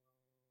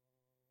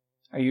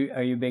Are you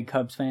a big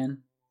Cubs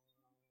fan?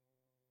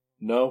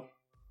 No.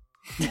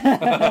 You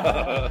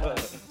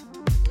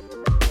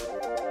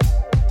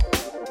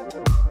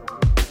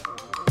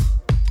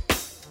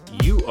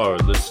are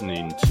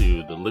listening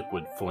to the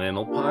Liquid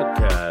Flannel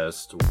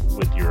Podcast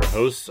with your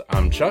hosts.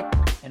 I'm Chuck.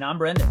 And I'm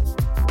Brendan.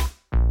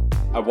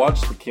 I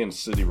watched the Kansas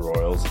City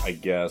Royals, I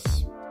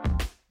guess,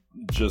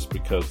 just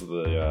because of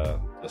the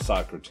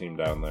soccer team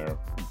down there.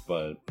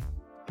 But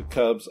the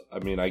Cubs, I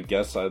mean, I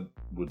guess I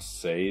would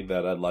say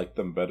that I like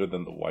them better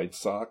than the White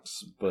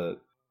Sox, but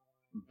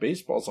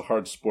baseball's a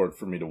hard sport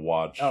for me to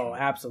watch. Oh,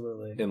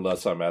 absolutely.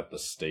 Unless I'm at the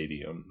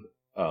stadium.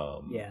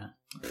 Yeah.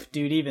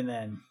 Dude, even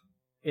then,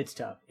 it's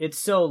tough. It's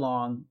so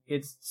long.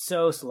 It's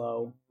so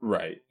slow.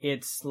 Right.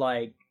 It's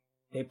like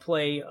they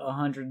play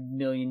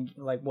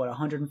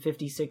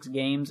 156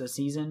 games a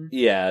season.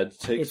 Yeah, it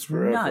takes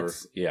forever.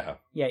 Nuts. Yeah.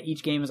 Yeah,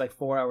 each game is like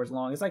 4 hours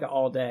long. It's like an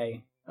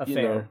all-day affair.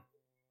 You know,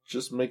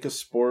 just make a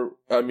sport.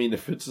 I mean,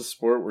 if it's a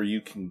sport where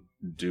you can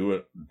do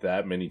it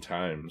that many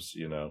times,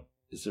 you know,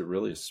 is it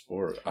really a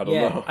sport? I don't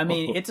know. I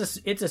mean, it's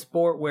a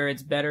sport where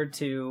it's better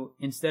to,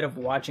 instead of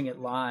watching it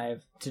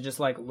live, to just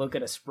like look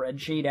at a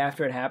spreadsheet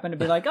after it happened and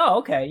be like, oh,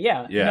 okay,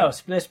 yeah. No,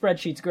 this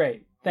spreadsheet's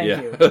great.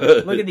 Thank you.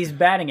 Look at these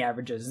batting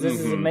averages. This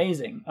is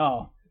amazing.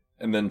 Oh.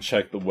 And then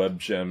check the web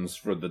gems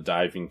for the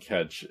diving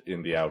catch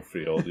in the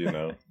outfield, you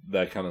know,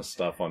 that kind of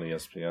stuff on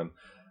ESPN.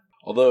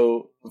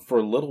 Although, for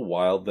a little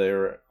while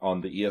there on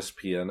the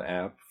ESPN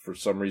app, for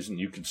some reason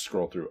you could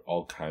scroll through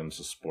all kinds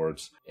of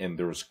sports, and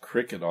there was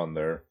cricket on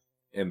there,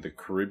 and the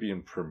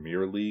Caribbean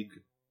Premier League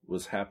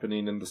was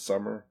happening in the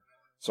summer.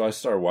 So I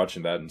started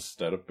watching that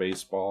instead of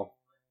baseball,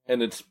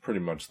 and it's pretty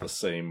much the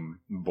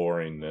same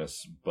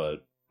boringness,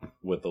 but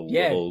with a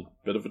little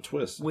bit of a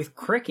twist. With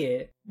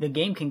cricket, the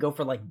game can go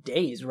for like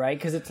days, right?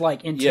 Because it's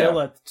like until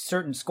a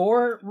certain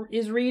score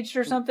is reached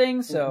or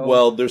something. So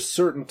well, there's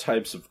certain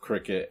types of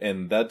cricket,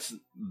 and that's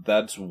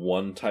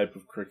one type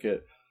of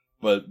cricket.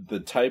 But the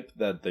type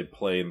that they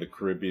play in the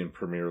Caribbean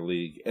Premier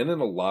League, and in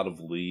a lot of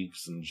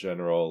leagues in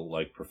general,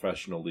 like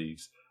professional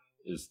leagues,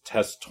 is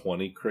Test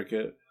 20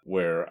 cricket,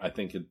 where I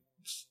think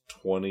it's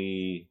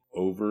 20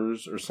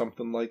 overs or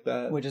something like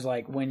that. Which is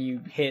like when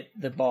you hit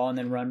the ball and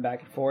then run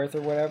back and forth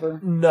or whatever?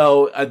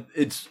 No, I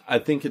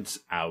think it's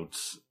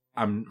outs.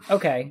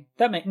 Okay,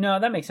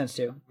 that makes sense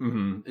too.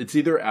 Mm-hmm. It's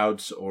either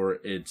outs or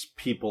it's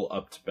people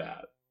up to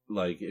bat.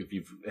 Like, if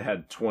you've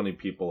had 20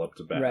 people up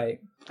to bat. Right.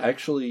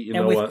 Actually, you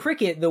know what? what? And with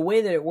cricket, the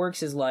way that it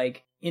works is,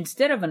 like,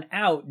 instead of an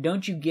out,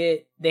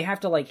 they have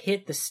to, like,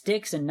 hit the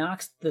sticks and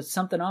knock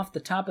something off the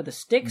top of the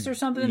sticks or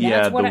something?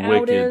 Yeah, that's what an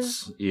out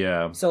is?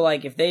 Yeah. So,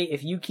 like,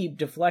 if you keep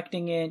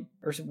deflecting it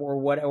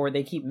or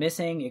they keep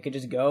missing, it could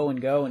just go and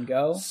go and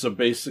go? So,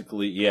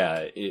 basically,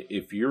 yeah,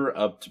 if you're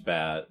up to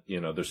bat, you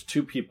know, there's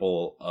two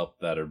people up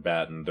that are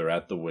batting. They're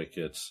at the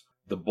wickets.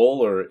 The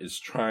bowler is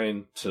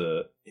trying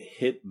to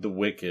hit the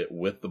wicket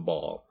with the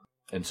ball,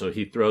 and so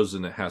he throws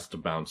and it has to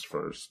bounce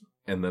first.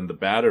 And then the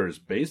batter is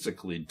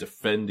basically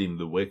defending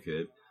the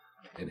wicket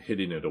and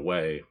hitting it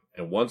away.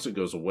 And once it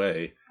goes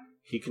away,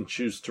 he can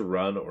choose to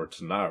run or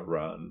to not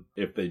run.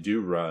 If they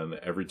do run,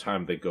 every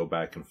time they go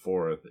back and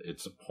forth,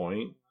 it's a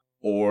point.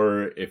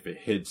 Or if it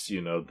hits,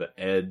 you know, the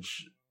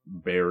edge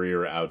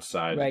barrier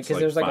outside, right? Because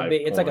there's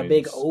it's like a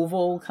big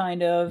oval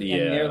kind of, and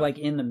they're like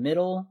in the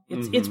middle.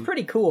 It's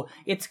pretty cool.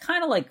 It's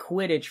kind of like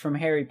Quidditch from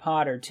Harry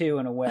Potter too,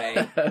 in a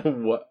way.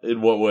 In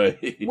what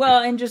way?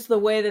 Well, and just the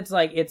way that's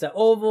like it's an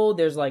oval.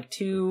 There's like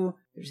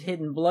there's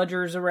hidden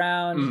bludgers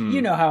around.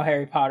 You know how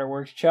Harry Potter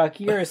works, Chuck.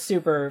 You're a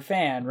super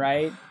fan,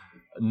 right?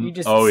 You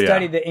just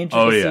study the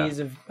intricacies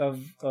of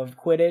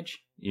Quidditch.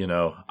 You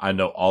know, I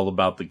know all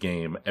about the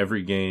game.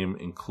 Every game,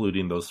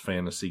 including those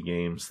fantasy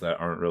games that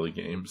aren't really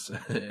games.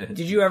 Did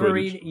you ever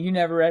read? You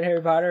never read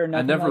Harry Potter or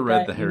nothing? I never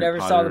read the Harry Potter. You never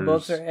saw the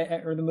books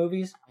or the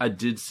movies? I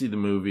did see the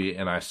movie,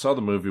 and I saw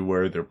the movie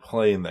where they're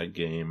playing that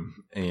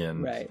game.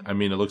 And, I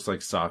mean, it looks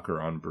like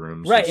soccer on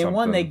brooms. Right, and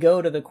when they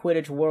go to the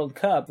Quidditch World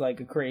Cup, like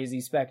a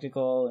crazy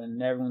spectacle,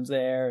 and everyone's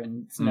there,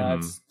 and it's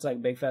nuts. It's like a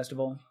big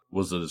festival.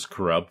 Was it as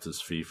corrupt as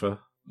FIFA?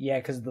 Yeah,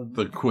 because the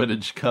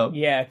Quidditch Cup.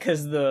 Yeah,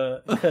 because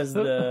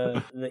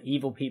the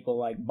evil people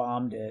like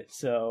bombed it.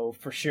 So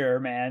for sure,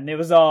 man, there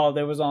was all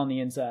on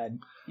the inside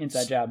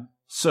job.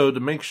 So to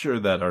make sure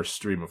that our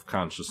stream of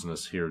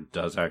consciousness here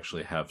does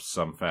actually have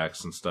some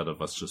facts instead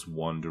of us just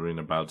wondering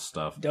about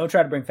stuff. Don't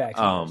try to bring facts.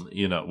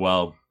 You know,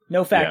 well,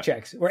 no fact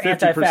checks. We're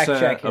anti-fact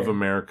check here. 50% of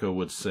America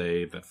would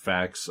say that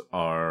facts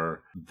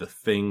are the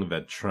thing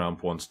that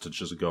Trump wants to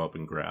just go up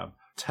and grab.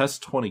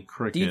 Test 20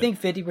 cricket. Do you think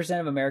 50%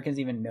 of Americans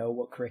even know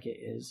what cricket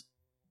is?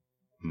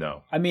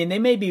 No. I mean, they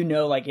maybe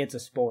know like it's a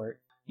sport.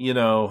 You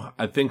know,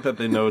 I think that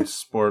they know it's a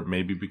sport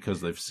maybe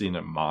because they've seen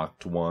it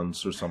mocked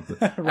once or something.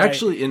 Right.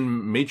 Actually,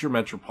 in major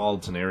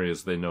metropolitan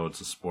areas, they know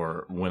it's a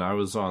sport. When I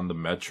was on the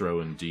metro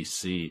in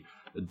D.C.,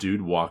 a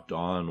dude walked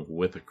on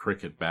with a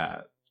cricket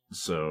bat.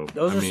 So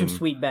those are some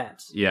sweet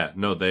bats. Yeah,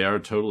 no, they are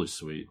totally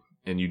sweet.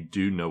 And you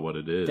do know what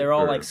it is. They're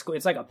all like,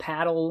 it's like a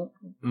paddle,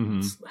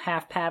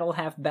 half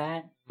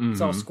bat. It's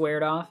all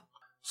squared off.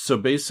 So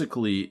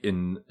basically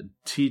in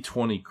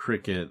T20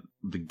 cricket,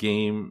 the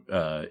game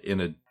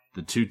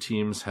the two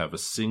teams have a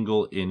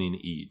single inning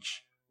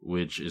each,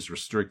 which is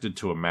restricted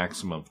to a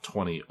maximum of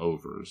 20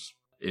 overs.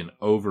 An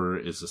over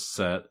is a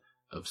set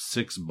of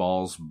 6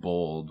 balls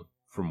bowled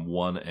from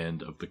one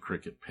end of the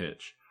cricket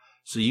pitch.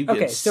 So you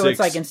get so it's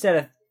like instead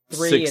of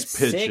 3, it's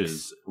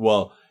pitches. 6?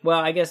 Well,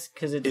 I guess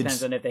because it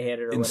depends on if they hit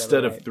it or instead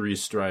whatever. Instead of 3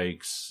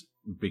 strikes,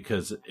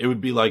 because it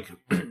would be like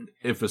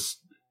if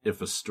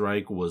a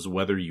strike was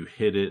whether you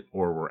hit it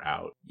or were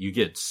out. You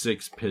get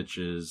 6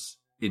 pitches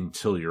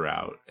until you're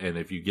out. And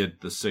if you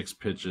get the 6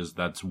 pitches,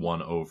 that's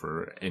 1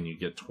 over. And you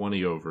get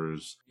 20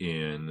 overs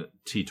in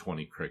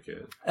T20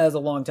 cricket. That's a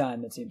long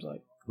time, it seems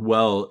like.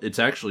 Well, it's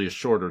actually a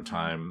shorter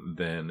time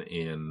than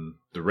in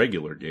the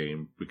regular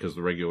game, because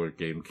the regular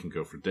game can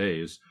go for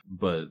days.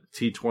 But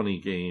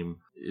T20 game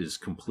is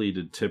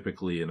completed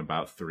typically in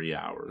about 3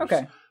 hours.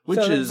 Okay. Which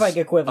so is it's like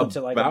equivalent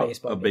to like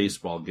a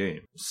baseball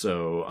game.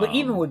 So, but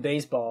even with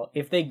baseball,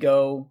 if they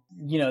go,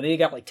 they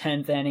got like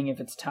 10th inning if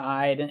it's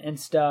tied and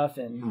stuff,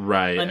 and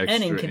right, an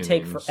inning can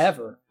take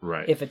forever.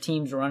 Right, if a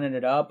team's running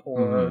it up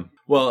or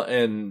well,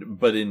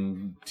 but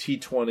in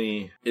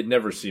T20, it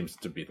never seems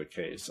to be the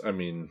case. I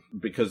mean,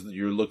 because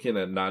you're looking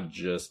at not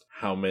just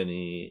how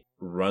many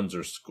runs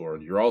are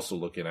scored, you're also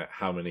looking at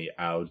how many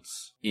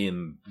outs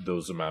in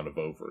those amount of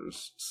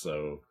overs.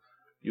 So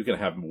you can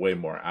have way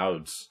more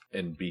outs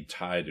and be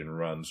tied in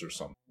runs or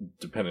something,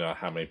 depending on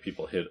how many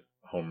people hit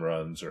home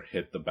runs or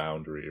hit the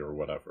boundary or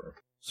whatever.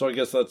 So I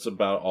guess that's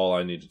about all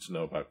I needed to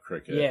know about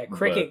cricket. Yeah,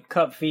 cricket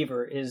cup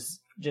fever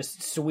is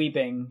just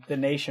sweeping the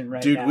nation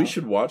right now. Dude, we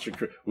should watch a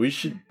we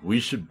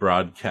should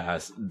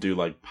broadcast, do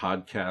like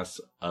podcasts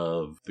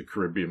of the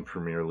Caribbean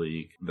Premier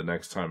League the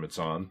next time it's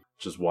on.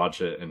 Just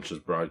watch it and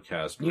just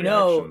broadcast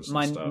reactions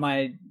and stuff.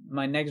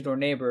 my next door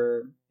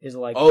neighbor is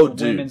like a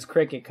women's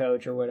cricket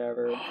coach or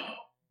whatever.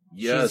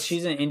 Yes,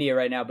 she's in India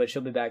right now, but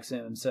she'll be back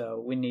soon.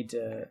 So we need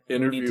to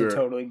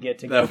totally get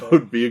together. That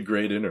would be a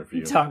great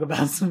interview. Talk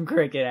about some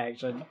cricket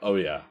action. Oh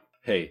yeah.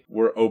 Hey,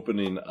 we're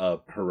opening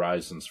up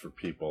horizons for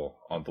people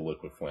on the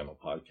Liquid Flannel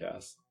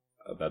podcast.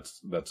 That's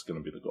going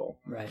to be the goal.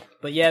 Right.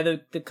 But yeah,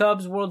 the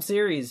Cubs World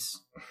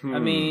Series. I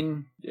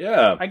mean,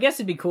 yeah. I guess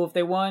it'd be cool if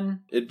they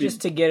won,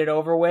 just to get it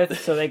over with,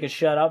 so they could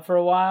shut up for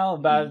a while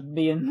about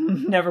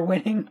being never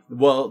winning.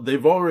 Well,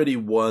 they've already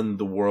won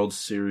the World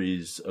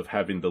Series of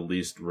having the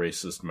least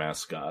racist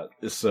mascot,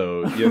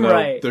 so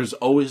right. There's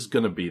always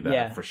going to be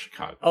that for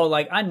Chicago. Oh,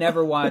 like I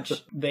never watch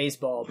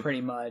baseball.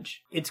 Pretty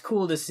much, it's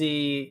cool to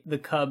see the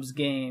Cubs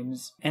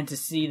games and to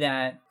see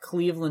that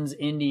Cleveland's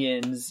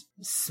Indians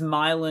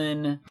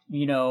smiling,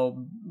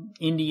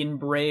 Indian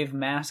Brave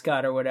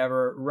mascot or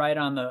whatever, right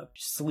on the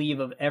sleeve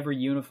of every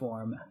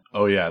uniform.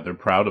 Oh yeah, they're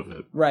proud of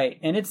it. Right.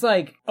 And it's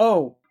like,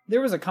 there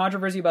was a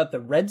controversy about the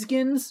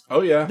Redskins.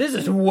 Oh yeah. This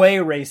is way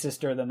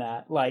racister than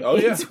that. Like,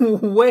 it's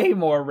way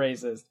more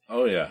racist.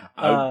 Oh yeah.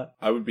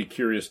 I would be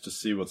curious to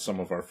see what some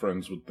of our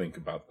friends would think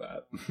about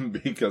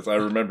that. Because I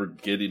remember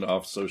getting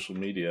off social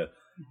media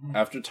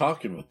after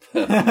talking with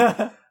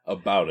them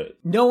about it.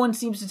 No one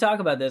seems to talk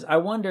about this. I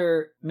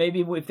wonder,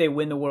 maybe if they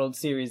win the World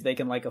Series, they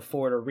can like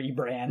afford a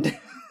rebrand.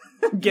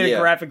 Get a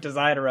graphic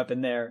designer up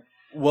in there.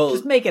 Well,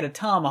 just make it a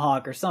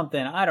tomahawk or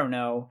something. I don't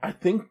know. I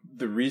think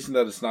the reason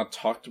that it's not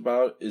talked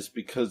about is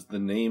because the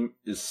name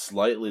is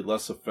slightly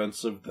less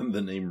offensive than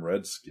the name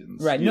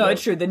Redskins. Right. No,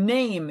 it's true. The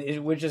name,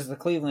 which is the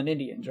Cleveland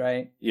Indians,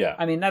 right? Yeah.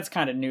 I mean, that's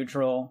kind of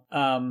neutral.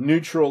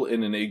 Neutral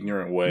in an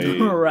ignorant way.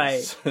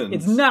 Right.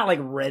 It's not like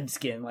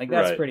Redskin. Like,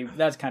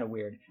 that's kind of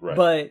weird. Right.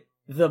 But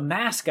the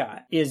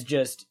mascot is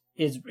just,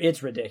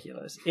 it's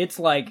ridiculous. It's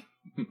like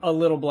a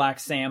little black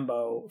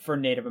Sambo for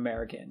Native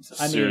Americans.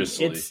 I mean,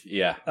 it's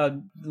a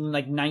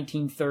like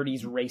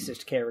 1930s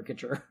racist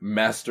caricature.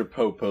 Master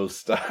Popo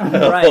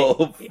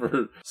style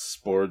for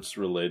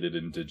sports-related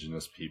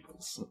indigenous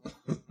peoples.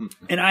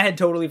 And I had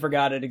totally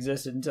forgot it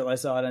existed until I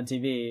saw it on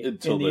TV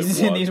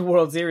in these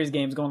World Series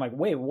games, going like,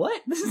 "Wait, what?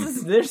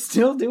 They're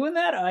still doing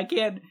that? I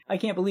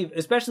can't believe."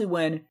 Especially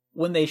when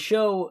they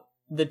show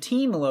the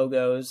team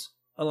logos,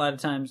 a lot of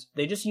times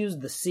they just use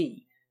the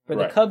C. For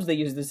the Cubs, they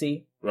use the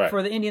C. Right.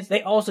 For the Indians,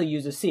 they also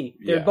use a C.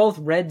 They're both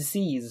red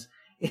C's.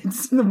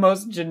 It's the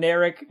most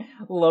generic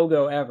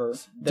logo ever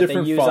that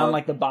they use on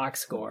like the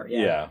box score.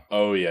 Yeah.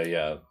 Oh,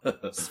 yeah.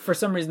 For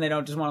some reason, they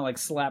don't just want to like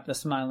slap the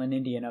smiling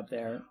Indian up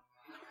there.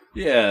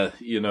 Yeah,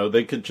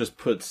 they could just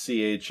put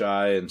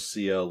CHI and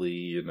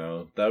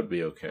CLE, that would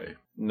be okay.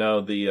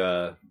 No,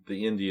 the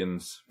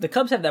Indians. The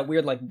Cubs have that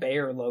weird like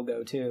bear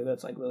logo too.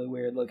 That's like really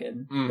weird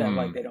looking. That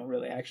like they don't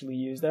really actually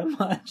use that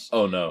much.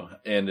 Oh no,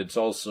 and it's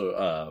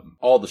also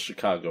all the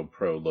Chicago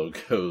Pro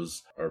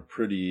logos are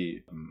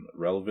pretty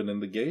relevant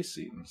in the gay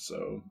scene.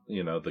 So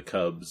the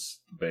Cubs,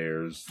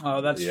 Bears.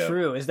 Oh, that's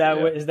true. Is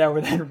that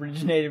where that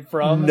originated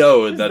from?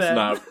 No, that's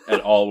not at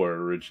all where it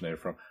originated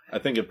from. I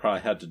think it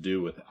probably had to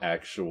do with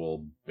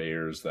actual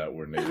bears that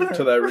were native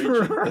to that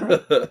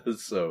region.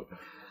 So.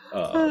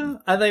 I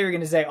thought you were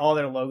going to say all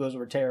their logos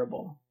were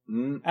terrible.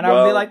 And I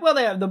would be like,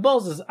 well, the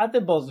Bulls I think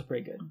the Bulls is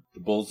pretty good. The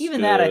Bulls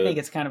even good. That, I think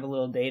it's kind of a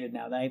little dated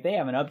now. They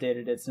haven't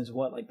updated it since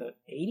what, like the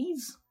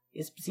 80s?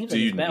 it seems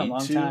like it's been a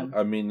long time.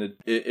 I mean,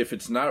 if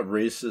it's not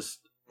racist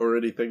or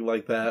anything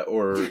like that,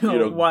 or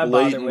Why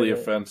blatantly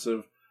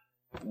offensive,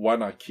 why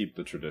not keep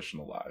the tradition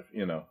alive?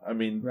 I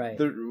mean, right.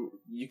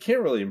 You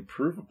can't really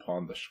improve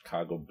upon the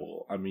Chicago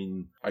Bull. I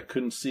mean, I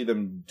couldn't see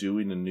them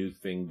doing a new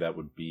thing that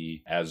would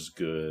be as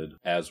good,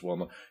 as well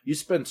known. You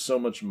spend so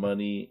much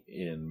money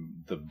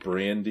in the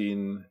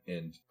branding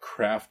and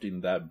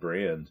crafting that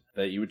brand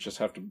that you would just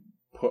have to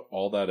put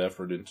all that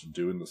effort into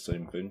doing the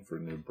same thing for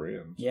a new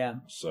brand. Yeah.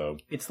 So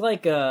it's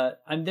like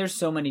there's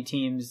so many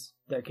teams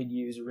that could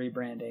use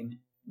rebranding.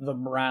 The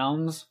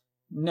Browns,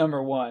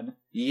 number one.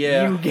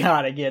 Yeah. You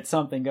gotta get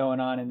something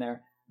going on in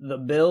there. The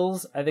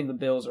Bills, I think the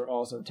Bills are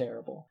also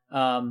terrible.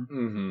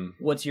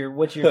 What's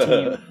your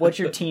team? What's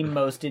your team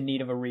most in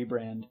need of a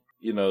rebrand?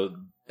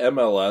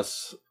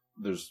 MLS,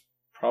 there's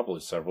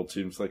probably several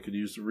teams that could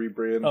use a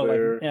rebrand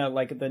there.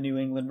 Like the New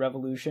England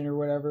Revolution or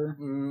whatever.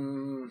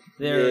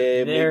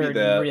 They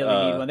really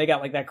need one. They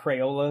got like that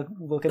Crayola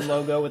looking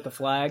logo with the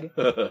flag.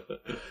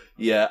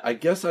 Yeah, I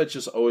guess I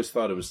just always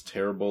thought it was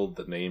terrible,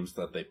 the names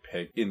that they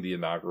picked in the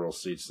inaugural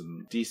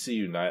season. DC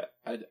United,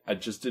 I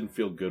just didn't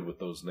feel good with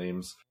those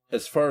names.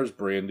 As far as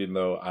branding,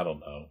 though, I don't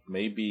know.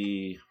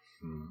 Maybe,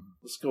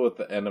 let's go with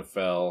the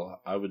NFL.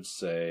 I would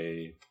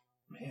say...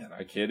 Man,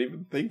 I can't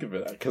even think of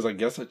it because I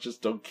guess I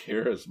just don't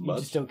care as much.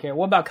 You just don't care.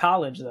 What about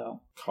college, though?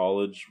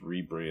 College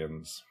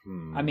rebrands.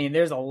 I mean,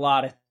 there's a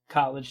lot of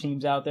college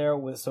teams out there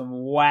with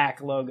some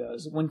whack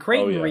logos. When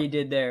Creighton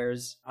redid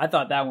theirs, I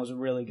thought that one was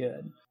really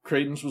good.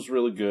 Creighton's was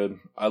really good.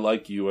 I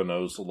like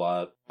UNO's a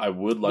lot. I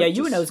would like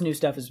UNO's new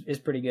stuff is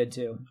pretty good,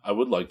 too. I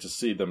would like to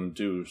see them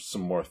do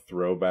some more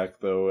throwback,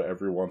 though,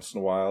 every once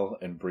in a while,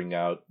 and bring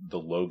out the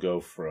logo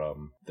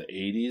from the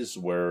 80s,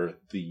 where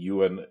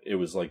it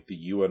was like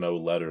the UNO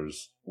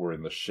letters were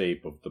in the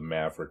shape of the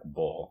Maverick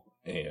Bull.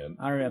 And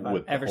I don't know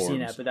if I've ever seen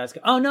that, but that's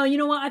good. Oh, no, you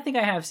know what? I think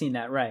I have seen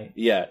that, right.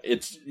 Yeah,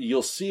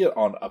 you'll see it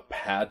on a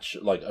patch,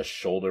 like a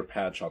shoulder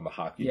patch on the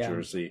hockey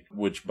jersey,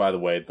 which, by the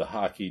way, the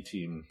hockey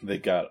team, they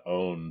got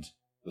owned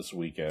this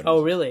weekend.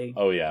 Oh, really?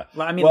 Oh, yeah.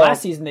 Well, I mean,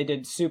 last season they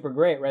did super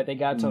great, right? They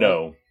got to...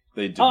 No,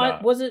 they did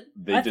not. Was it?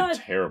 They did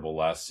terrible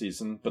last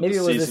season, but maybe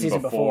the it was the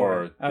season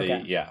before.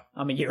 Okay.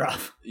 I'm a year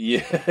off.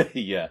 Yeah,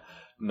 yeah.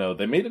 No,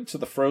 they made it to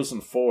the Frozen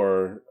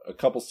Four a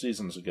couple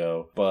seasons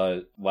ago,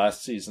 but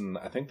last season,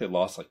 I think they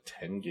lost like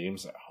 10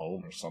 games at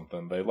home or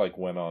something. They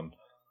went on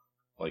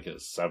like a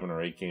 7 or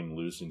 8 game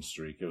losing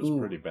streak. It was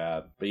pretty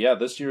bad. But yeah,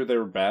 this year they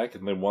were back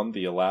and they won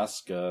the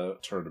Alaska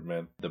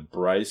tournament, the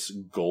Bryce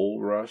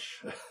Goal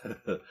Rush.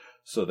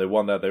 So they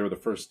won that. They were the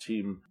first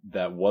team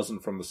that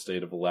wasn't from the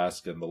state of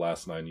Alaska in the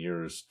last 9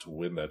 years to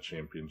win that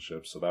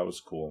championship. So that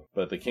was cool.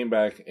 But they came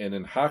back, and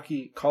in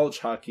hockey, college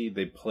hockey,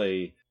 they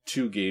play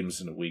 2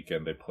 games in a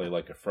weekend. They play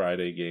like a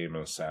Friday game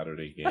and a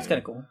Saturday game. That's kind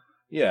of cool.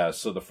 Yeah,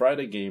 so the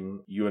Friday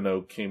game,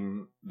 UNO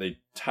they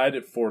tied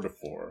it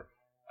 4-4.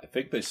 I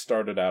think they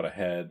started out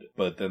ahead,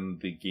 but then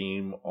the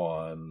game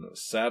on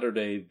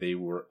Saturday, they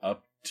were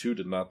up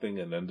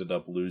 2-0 and ended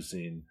up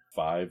losing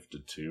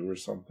 5-2 or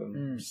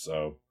something.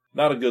 So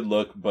not a good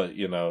look, but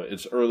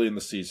it's early in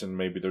the season.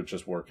 Maybe they're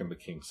just working the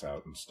kinks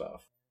out and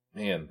stuff.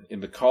 Man, in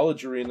the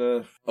college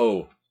arena,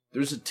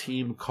 there's a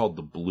team called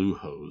the Blue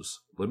Hose.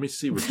 Let me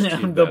see which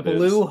team the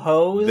Blue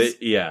Hose?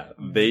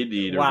 They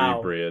need a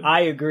rebrand.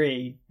 I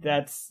agree.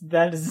 That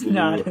is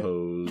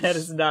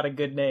not a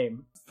good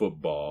name.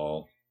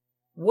 Football.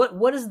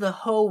 What is the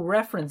hoe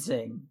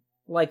referencing?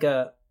 Like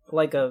a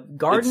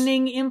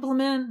gardening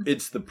implement?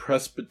 It's the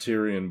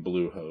Presbyterian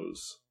Blue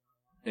Hose.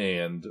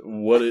 And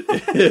what it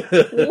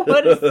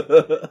what is...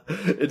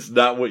 It's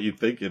not what you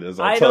think it is.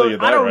 I'll tell you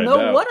that right now. I don't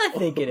know what I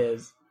think it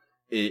is.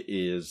 It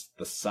is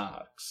the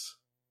socks.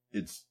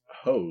 It's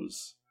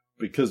hose.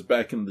 Because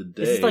back in the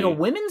day... Is this like a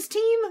women's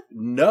team?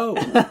 No.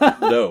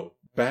 No.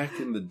 Back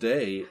in the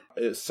day,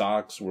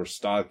 socks were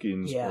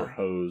stockings or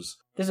hose.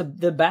 There's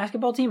the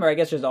basketball team, or I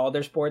guess there's all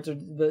their sports.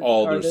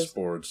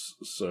 Sports,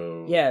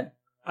 so... Yeah.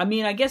 I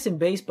mean, I guess in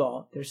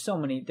baseball, there's so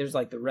many... There's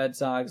like the Red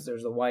Sox,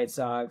 there's the White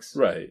Sox.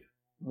 Right.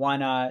 Why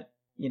not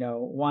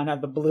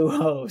the Blue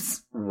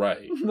Hose?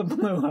 Right. The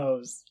Blue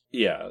Hose.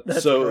 Yeah.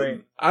 That's so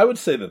great. I would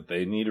say that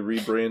they need a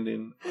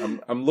rebranding.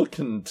 I'm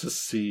looking to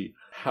see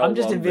how I'm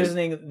just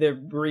envisioning the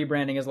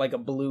rebranding as like a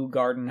blue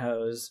garden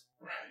hose.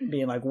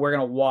 Being like, we're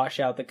going to wash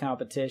out the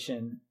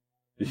competition.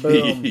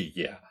 Boom.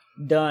 Yeah.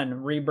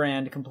 Done.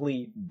 Rebrand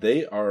complete.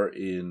 They are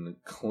in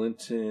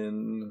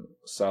Clinton,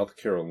 South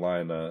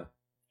Carolina.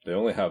 They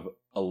only have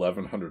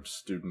 1,100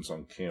 students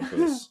on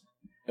campus,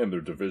 and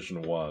they're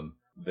Division I.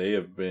 They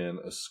have been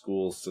a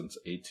school since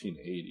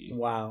 1880.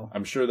 Wow.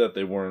 I'm sure that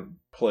they weren't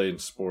playing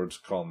sports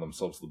calling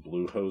themselves the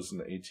Blue Hose in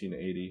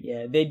 1880.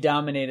 Yeah, they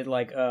dominated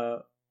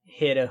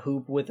hit a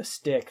hoop with a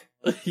stick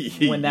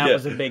when that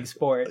was a big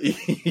sport.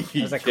 It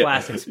was a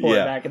classic sport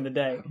back in the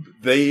day.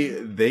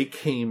 They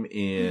came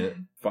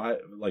in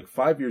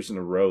 5 years in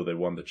a row. They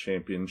won the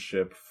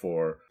championship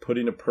for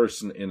putting a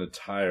person in a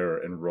tire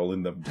and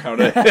rolling them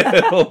down a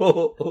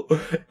hill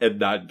and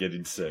not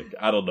getting sick.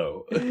 I don't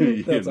know.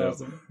 That's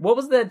awesome. What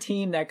was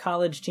that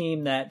college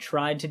team that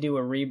tried to do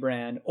a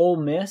rebrand? Ole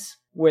Miss?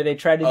 where they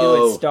tried to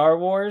do it Star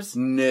Wars?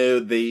 No,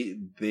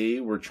 they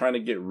were trying to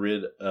get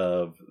rid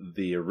of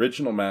the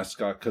original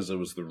mascot because it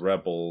was the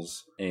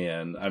Rebels.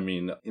 And, I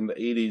mean, in the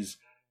 80s,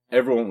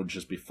 everyone would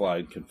just be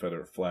flying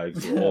Confederate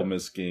flags at Ole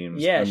Miss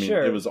games. Yeah, I mean,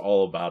 sure. It was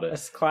all about it.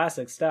 That's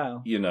classic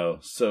style. You know,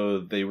 so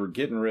they were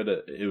getting rid of,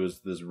 it was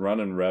this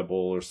running Rebel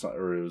or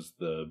it was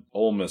the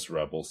Ole Miss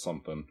Rebel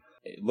something.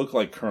 It looked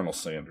like Colonel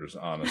Sanders,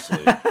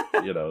 honestly.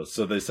 You know,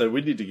 so they said,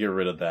 we need to get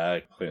rid of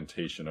that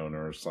plantation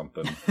owner or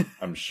something,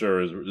 I'm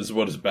sure is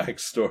what his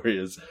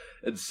backstory is.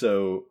 And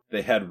so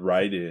they had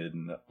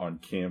write-in on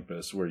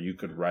campus where you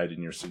could write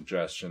in your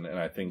suggestion. And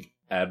I think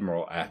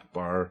Admiral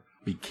Akbar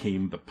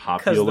became the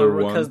popular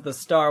one. Because the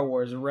Star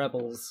Wars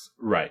Rebels.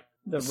 Right.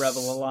 The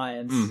Rebel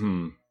Alliance.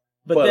 Mm-hmm.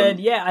 But then,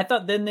 yeah, I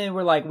thought then they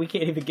were like, we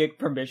can't even get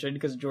permission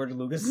because George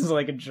Lucas is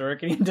like a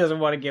jerk and he doesn't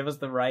want to give us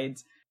the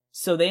rights.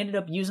 So they ended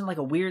up using like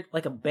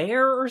a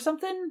bear or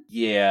something?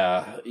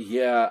 Yeah.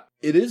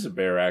 It is a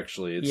bear,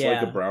 actually. It's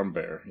like a brown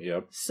bear.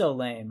 Yep. So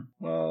lame.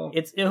 Well,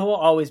 it will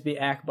always be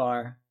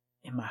Akbar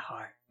in my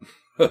heart.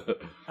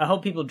 I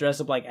hope people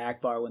dress up like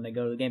Akbar when they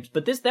go to the games.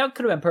 But that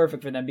could have been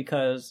perfect for them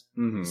because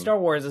Star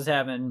Wars is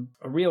having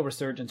a real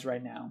resurgence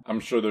right now. I'm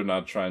sure they're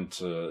not trying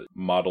to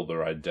model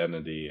their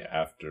identity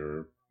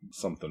after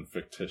something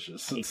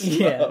fictitious and stuff.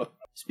 Yeah.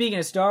 Speaking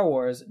of Star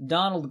Wars,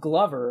 Donald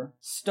Glover,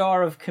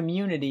 star of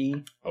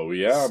Community. Oh,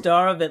 yeah.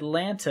 Star of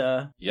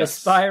Atlanta. Yes.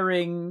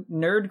 Aspiring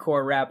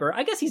nerdcore rapper.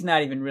 I guess he's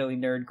not even really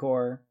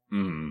nerdcore.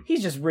 Mm-hmm.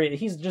 He's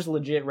just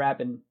legit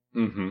rapping.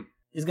 Mm-hmm.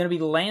 Is going to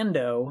be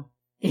Lando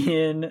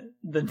in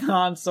the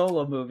Han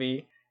Solo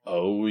movie.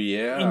 Oh,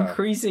 yeah.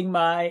 Increasing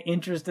my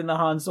interest in the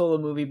Han Solo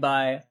movie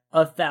by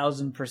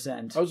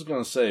 1,000%. I was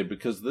going to say,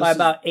 because by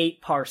about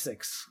 8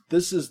 parsecs.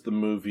 This is the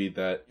movie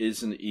that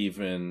isn't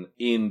even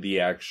in the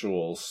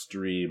actual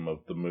stream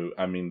of the movie.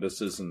 I mean,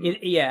 this isn't...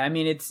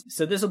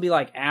 So this will be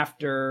like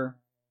after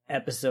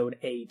episode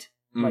 8.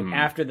 Like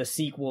after the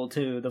sequel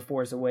to The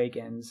Force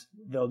Awakens,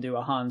 they'll do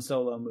a Han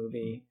Solo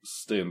movie.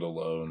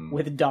 Standalone.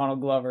 With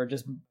Donald Glover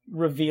just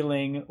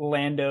revealing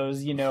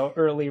Lando's,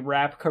 early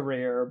rap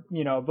career,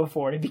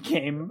 before he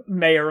became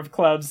mayor of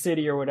Cloud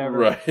City or whatever.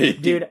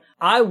 Right. Dude,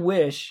 I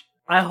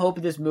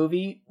hope this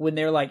movie, when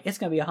they're like, it's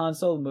going to be a Han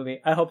Solo movie,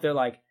 I hope they're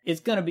like,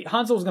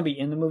 Han Solo's going to be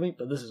in the movie,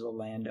 but this is a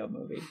Lando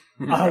movie.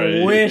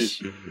 Right. I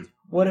wish.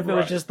 What if it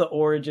was just the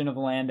origin of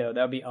Lando?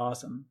 That would be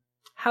awesome.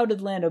 How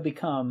did Lando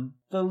become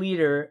the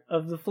leader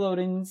of the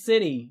floating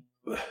city?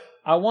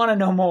 I want to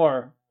know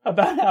more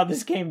about how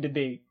this came to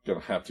be. Gonna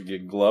have to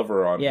get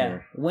Glover on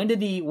here. When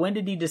did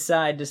he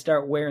decide to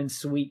start wearing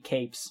sweet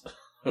capes?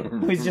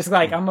 He's just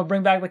like, I'm gonna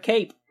bring back the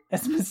cape.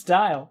 That's my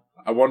style.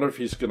 I wonder if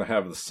he's gonna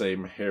have the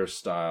same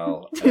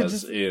hairstyle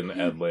as in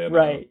Atlanta.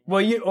 Right.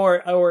 Well,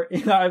 or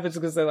I was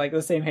gonna say like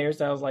the same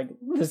hairstyle as like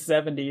the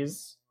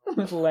 70s.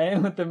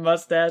 With the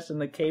mustache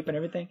and the cape and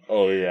everything.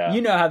 Oh, yeah.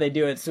 You know how they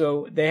do it,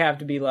 so they have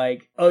to be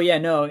like, oh, yeah,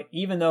 no,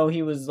 even though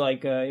he was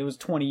like, it was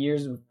 20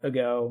 years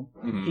ago,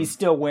 he's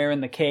still wearing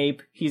the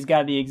cape, he's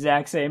got the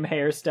exact same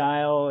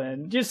hairstyle,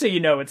 and just so you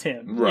know it's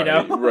him,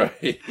 right,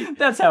 Right.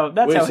 That's how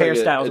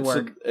hairstyles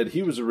work. And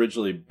he was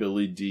originally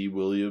Billy D.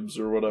 Williams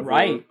or whatever?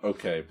 Right.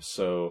 Okay,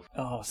 so...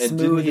 Oh,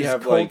 smooth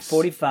as Colt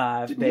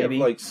 45, didn't baby. Didn't he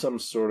have like some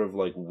sort of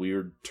like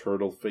weird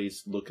turtle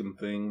face looking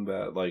thing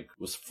that like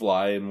was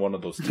flying one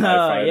of those TIE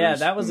fighters? Yeah,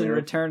 that was in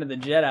Return of the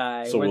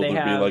Jedi. So where will they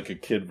there have... be like a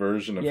kid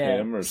version of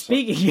him or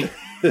something?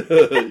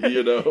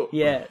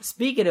 Yeah,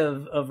 speaking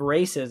of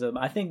racism,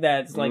 I think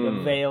that's like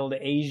a veiled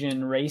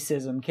Asian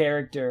racism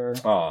character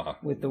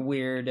with the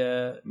weird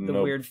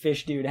weird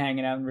fish dude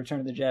hanging out in Return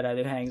of the Jedi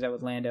that hangs out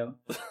with Lando.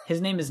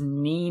 His name is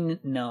Neen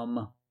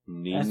Num.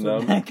 That's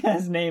what that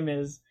guy's name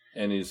is.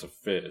 And he's a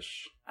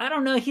fish. I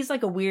don't know. He's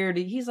like a weird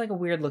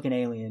looking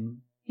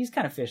alien. He's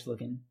kind of fish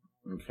looking.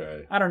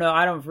 Okay. I don't know.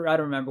 I don't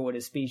remember what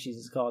his species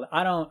is called.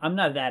 I'm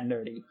not that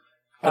nerdy.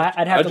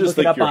 I'd have to look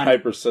it up on... I just think you're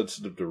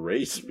hypersensitive to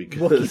race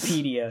because...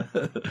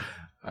 Wikipedia.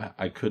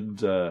 I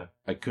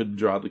couldn't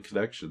draw the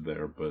connection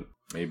there, but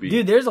maybe...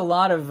 Dude, there's a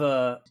lot of...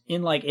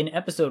 in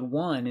episode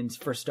 1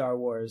 for Star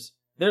Wars,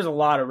 there's a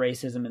lot of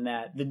racism in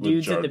that. The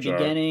dudes at the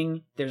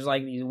beginning, there's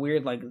like these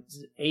weird like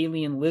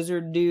alien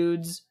lizard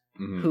dudes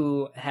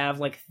who have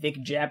like thick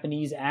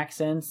Japanese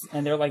accents,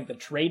 and they're like the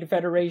Trade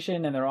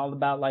Federation, and they're all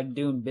about like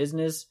doing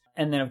business.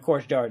 And then, of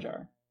course, Jar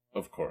Jar.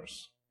 Of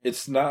course.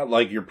 It's not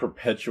like you're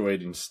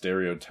perpetuating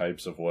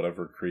stereotypes of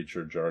whatever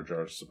creature Jar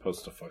Jar is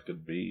supposed to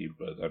fucking be,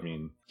 but I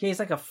mean... Yeah, he's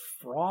like a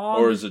frog.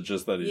 Or is it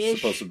just that he's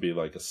supposed to be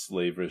like a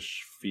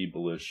slavish,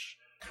 feebleish,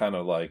 kind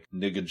of like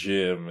Nigga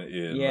Jim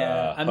in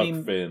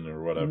Huck Finn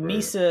or whatever.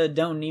 Misa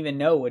don't even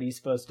know what he's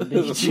supposed to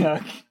be,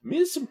 Chuck. Me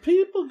and some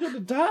people gonna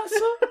die,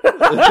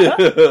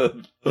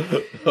 son?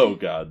 Oh,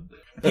 God.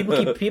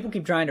 People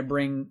keep trying to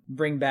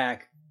bring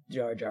back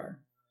Jar Jar.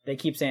 They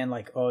keep saying,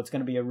 like, oh, it's going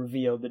to be a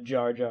reveal that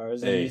Jar Jar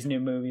is in these new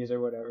movies or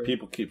whatever.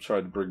 People keep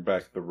trying to bring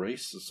back the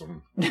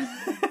racism.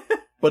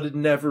 But it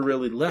never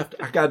really left.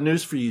 I got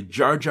news for you.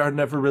 Jar Jar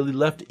never really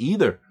left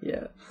either.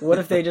 Yeah. What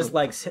if they just,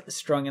 like,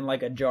 strung in,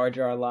 like, a Jar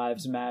Jar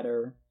Lives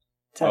Matter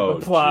type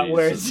of plot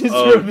where it's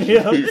just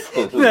revealed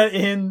that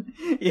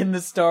in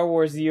the Star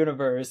Wars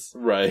universe,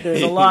 right,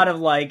 there's a lot of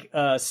like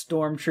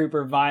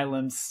stormtrooper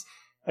violence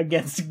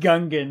against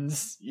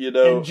Gungans.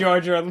 And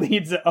Jar Jar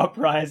leads an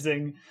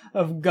uprising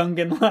of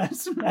Gungan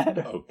Lives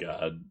Matter. Oh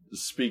God!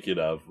 Speaking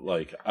of,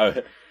 like,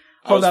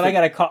 Hold on, I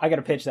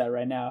gotta pitch that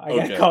right now. I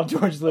gotta call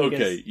George Lucas.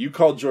 Okay, you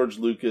call George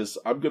Lucas.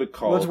 I'm gonna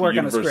call the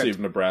University of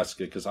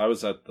Nebraska because I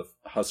was at the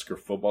Husker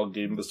football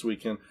game this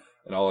weekend,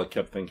 and all I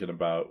kept thinking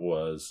about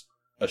was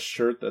a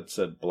shirt that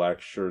said "Black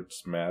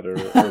Shirts Matter"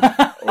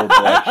 or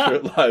 "Black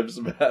Shirt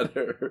Lives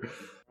Matter."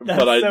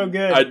 That's so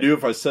good. I knew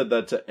if I said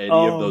that to any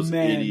of those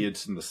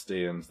idiots in the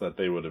stands, that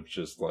they would have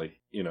just like,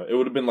 it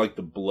would have been like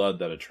the blood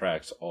that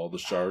attracts all the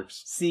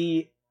sharks.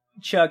 See,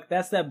 Chuck,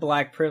 that's that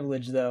black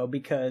privilege, though,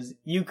 because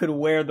you could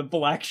wear the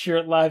Black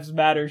Shirt Lives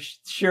Matter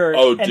shirt,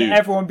 and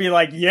everyone be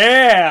like,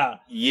 yeah!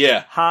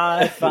 Yeah.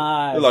 High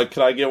five. They're like,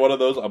 can I get one of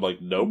those? I'm like,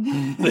 nope.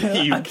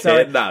 You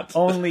cannot.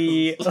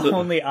 Only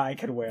I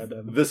could wear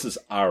them. This is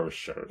our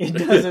shirt.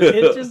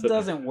 It just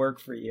doesn't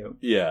work for you.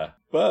 Yeah.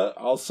 But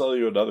I'll sell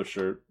you another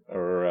shirt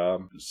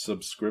or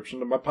subscription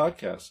to my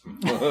podcast.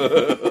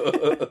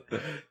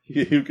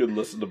 You can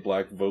listen to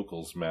Black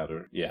Vocals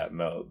Matter. Yeah,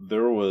 no,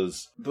 there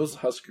was those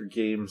Husker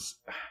games.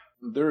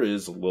 There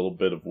is a little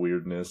bit of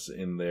weirdness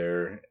in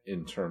there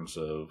in terms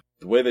of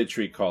the way they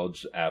treat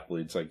college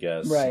athletes, I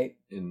guess. Right.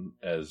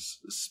 As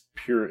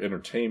pure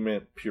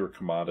entertainment, pure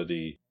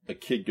commodity. A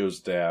kid goes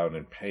down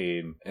in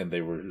pain and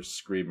they were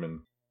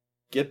screaming,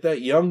 "Get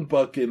that young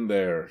buck in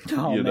there."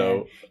 Oh,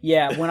 man.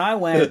 Yeah, when I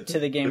went to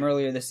the game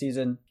earlier this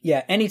season,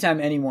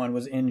 anytime anyone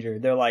was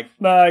injured, they're like,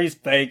 he's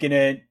faking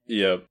it.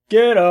 Yep.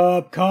 Get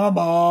up, come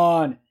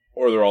on.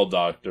 Or they're all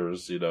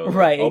doctors,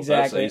 Right,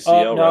 exactly. That's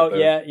ACL right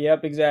there.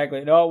 Yep,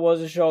 exactly. No, it was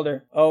his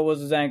shoulder. Oh, it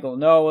was his ankle.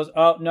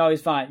 No,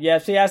 he's fine. Yeah,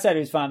 see, I said he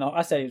was fine the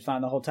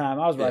whole time.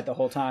 I was right the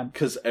whole time.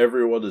 Because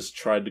everyone has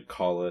tried to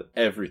call it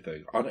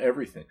everything, on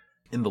everything.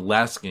 In the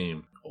last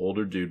game,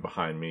 older dude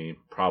behind me,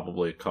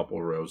 probably a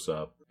couple rows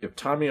up, if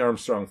Tommy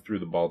Armstrong threw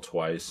the ball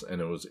twice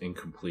and it was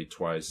incomplete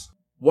twice,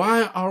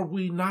 why are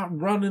we not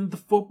running the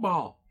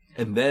football?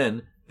 And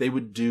then they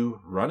would do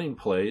running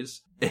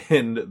plays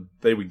and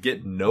they would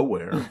get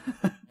nowhere.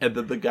 And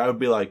then the guy would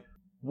be like,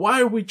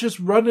 why are we just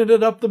running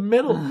it up the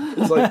middle?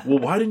 It's like, well,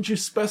 why didn't you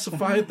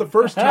specify it the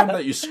first time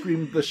that you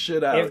screamed the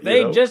shit out? If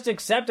they just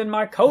accepted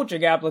my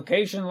coaching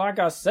application like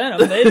I sent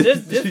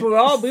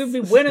them, we'd be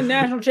winning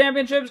national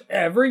championships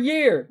every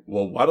year.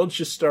 Well, why don't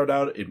you start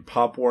out in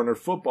Pop Warner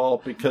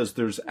football? Because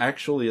there's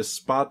actually a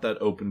spot that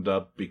opened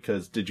up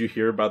because, did you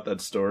hear about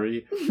that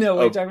story? No,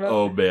 what are you talking about?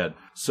 Oh, man.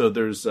 So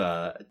there's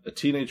a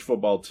teenage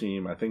football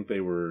team. I think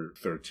they were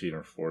 13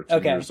 or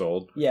 14 years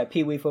old. Yeah,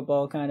 pee-wee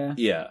football kind of.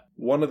 Yeah.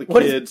 One of the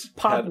kids...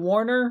 Pop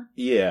Warner?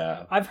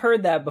 Yeah. I've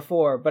heard that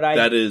before, but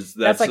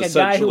that's like a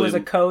guy who was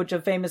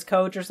a famous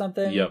coach or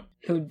something? Yep.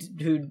 Who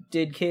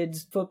did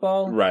kids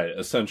football? Right.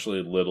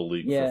 Essentially Little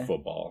League for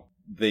football.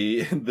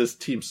 This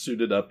team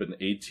suited up an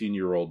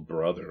 18-year-old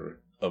brother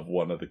of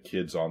one of the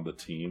kids on the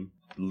team.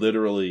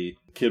 Literally,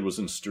 kid was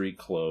in street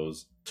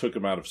clothes. Took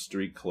him out of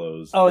street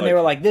clothes. Oh, and they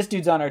were like, this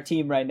dude's on our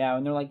team right now.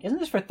 And they're like, isn't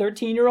this for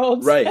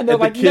 13-year-olds? Right. And they're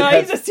like, no,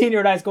 he's a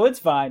senior in high school. It's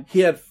fine. He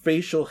had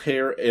facial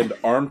hair and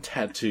arm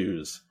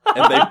tattoos.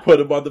 And they put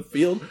him on the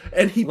field.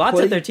 And Lots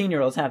of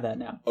 13-year-olds have that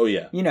now. Oh,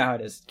 yeah. You know how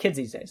it is. Kids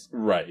these days.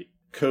 Right.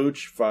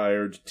 Coach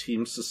fired,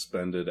 team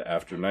suspended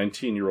after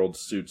 19-year-old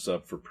suits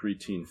up for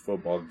preteen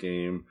football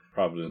game,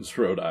 Providence,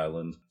 Rhode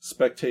Island.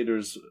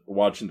 Spectators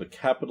watching the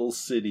Capital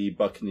City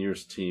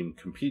Buccaneers team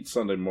compete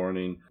Sunday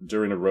morning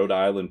during a Rhode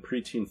Island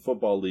preteen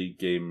football league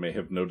game may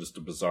have noticed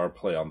a bizarre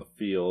play on the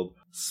field.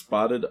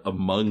 Spotted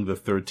among the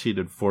 13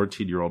 and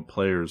 14-year-old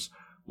players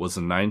was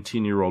a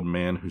 19-year-old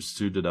man who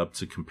suited up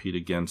to compete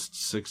against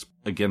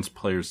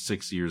players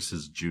 6 years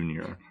his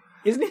junior.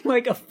 Isn't he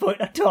like a foot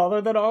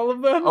taller than all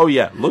of them? Oh,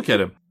 yeah. Look at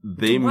him.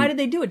 Why did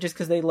they do it? Just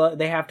because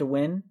they have to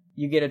win?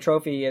 You get a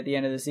trophy at the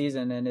end of the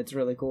season, and it's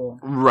really cool.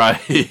 Right.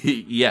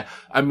 Yeah.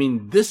 I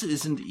mean, this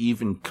isn't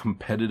even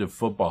competitive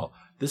football.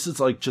 This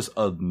is like just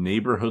a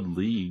neighborhood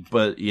league.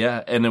 But,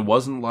 yeah, and it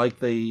wasn't like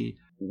they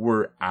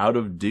were out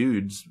of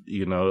dudes,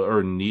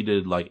 or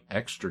needed like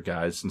extra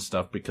guys and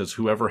stuff because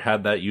whoever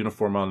had that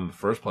uniform on in the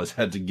first place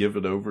had to give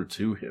it over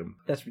to him.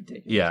 That's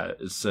ridiculous. Yeah.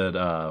 It said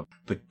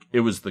it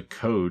was the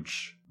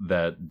coach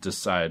that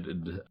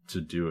decided to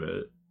do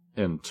it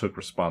and took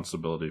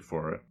responsibility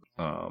for it.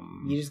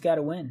 You just got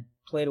to win.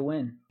 Play to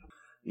win.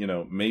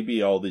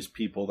 Maybe all these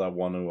people that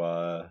want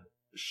to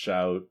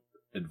shout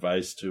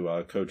advice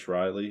to Coach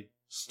Riley,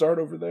 start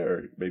over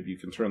there. Maybe you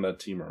can turn that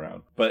team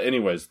around. But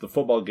anyways, the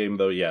football game,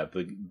 though, yeah,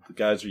 the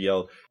guys are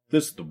yelling,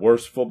 this is the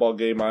worst football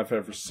game I've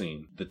ever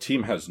seen. The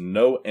team has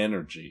no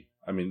energy.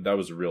 I mean, that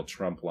was a real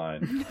Trump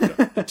line.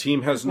 The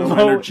team has no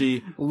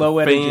energy. Low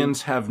the energy.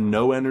 Fans have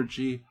no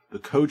energy. The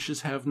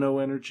coaches have no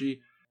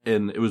energy.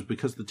 And it was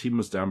because the team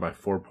was down by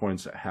 4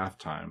 points at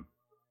halftime.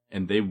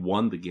 And they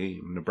won the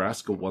game.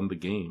 Nebraska won the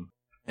game.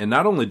 And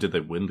not only did they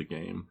win the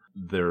game,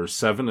 they're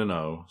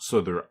 7-0, so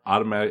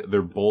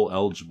they're bowl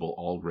eligible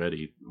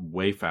already,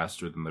 way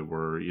faster than they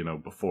were,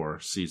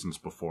 seasons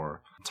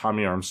before.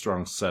 Tommy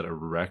Armstrong set a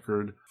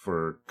record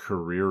for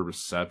career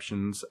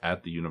receptions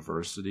at the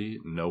university.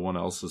 No one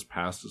else has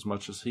passed as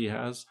much as he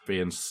has.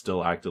 Fans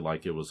still acted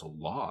like it was a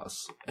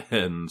loss.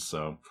 And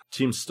so,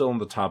 team's still in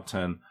the top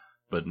 10,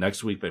 but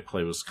next week they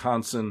play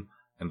Wisconsin,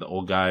 and the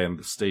old guy in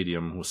the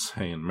stadium was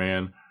saying,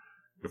 man,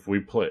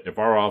 if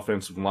our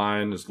offensive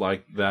line is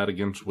like that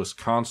against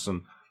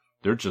Wisconsin,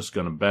 they're just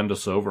going to bend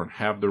us over and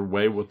have their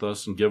way with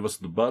us and give us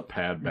the butt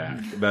pad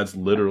back. That's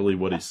literally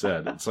what he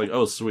said. It's like,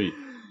 oh, sweet.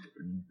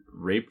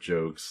 Rape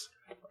jokes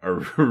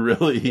are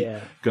really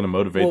going to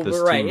motivate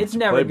this team it's to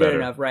never play good better.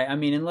 enough, right? I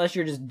mean, unless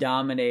you're just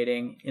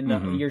dominating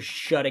you're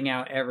shutting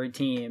out every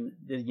team,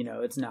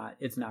 it's not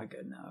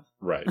good enough.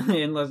 Right.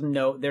 Unless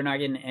they're not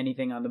getting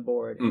anything on the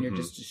board and you're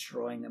just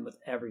destroying them with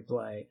every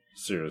play.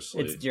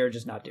 Seriously. You're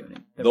just not doing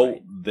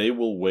it. They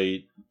will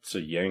wait to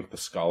yank the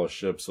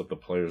scholarships of the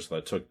players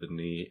that took the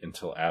knee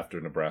until after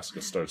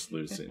Nebraska starts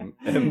losing.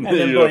 And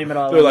then blame it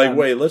all They're on like, them.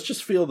 wait, let's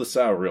just feel this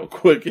out real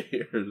quick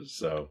here.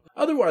 So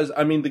otherwise,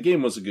 I mean, the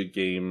game was a good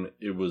game.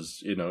 It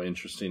was,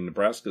 interesting.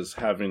 Nebraska's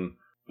having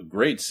a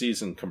great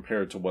season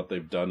compared to what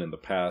they've done in the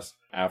past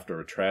after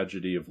a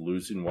tragedy of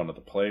losing one of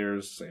the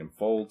players, Sam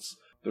Foltz.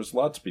 There's a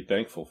lot to be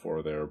thankful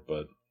for there,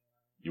 but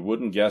you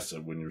wouldn't guess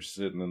it when you're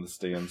sitting in the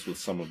stands with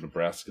some of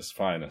Nebraska's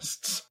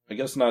finest. I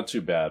guess not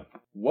too bad.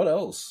 What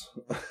else?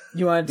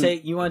 You want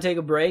to take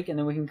a break and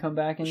then we can come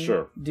back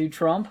and do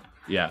Trump?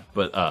 Yeah,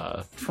 but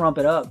Trump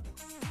it up.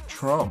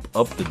 Trump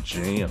up the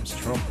jams.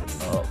 Trump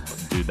it up.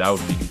 Dude, that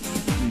would be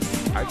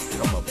I'd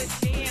come up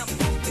with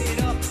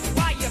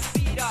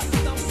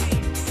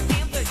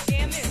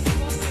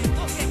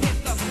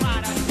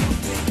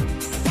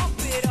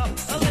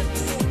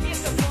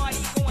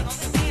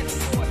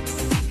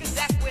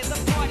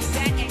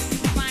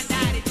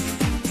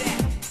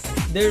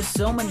There's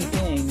so many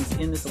things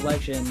in this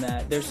election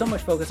that there's so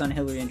much focus on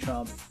Hillary and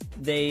Trump.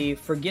 They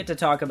forget to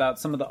talk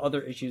about some of the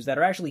other issues that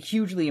are actually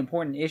hugely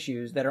important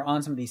issues that are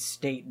on some of these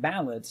state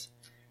ballots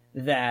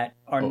that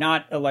are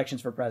not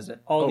elections for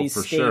president. All these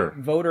state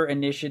voter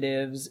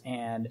initiatives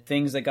and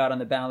things that got on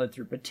the ballot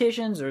through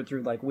petitions or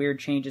through like weird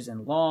changes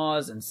in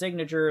laws and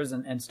signatures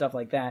and stuff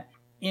like that.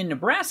 In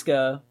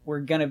Nebraska, we're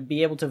going to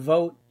be able to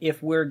vote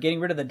if we're getting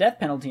rid of the death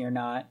penalty or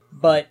not,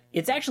 but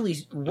it's actually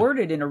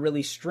worded in a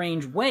really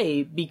strange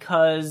way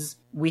because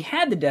we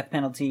had the death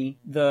penalty,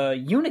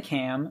 the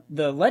unicam,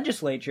 the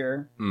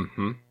legislature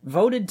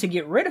voted to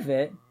get rid of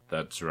it.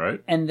 That's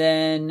right. And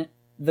then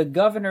the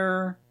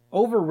governor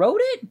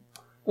overrode it?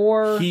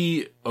 Or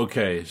he's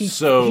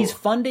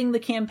funding the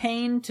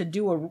campaign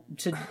to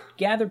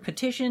gather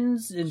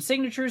petitions and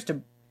signatures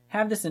to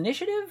have this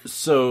initiative?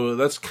 So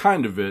that's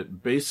kind of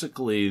it.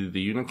 Basically,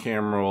 the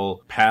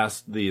unicameral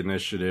passed the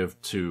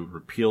initiative to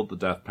repeal the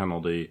death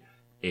penalty,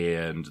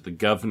 and the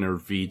governor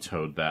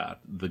vetoed that.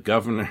 The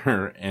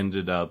governor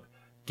ended up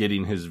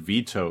getting his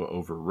veto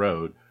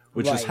overrode,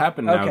 which has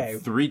happened now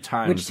 3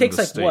 times. Which takes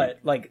in the state. What?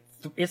 Like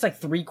it's like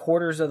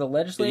 3/4 of the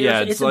legislators? Yeah,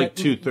 it's like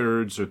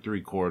 2/3 or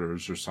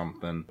 3/4 or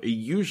something. It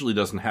usually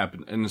doesn't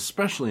happen, and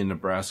especially in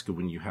Nebraska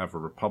when you have a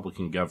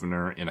Republican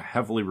governor in a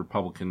heavily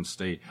Republican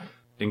state.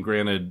 And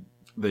granted,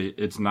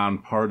 it's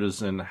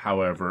nonpartisan.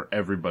 However,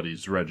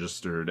 everybody's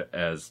registered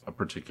as a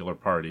particular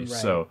party. Right.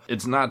 So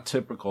it's not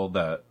typical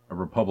that a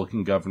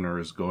Republican governor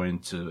is going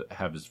to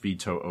have his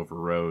veto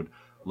overrode,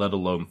 let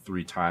alone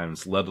 3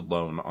 times, let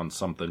alone on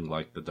something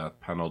like the death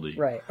penalty.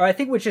 Right. I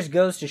think which just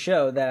goes to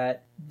show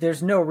that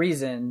there's no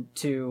reason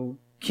to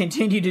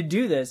continue to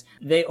do this.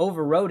 They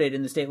overrode it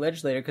in the state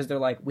legislature because they're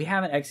like, we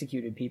haven't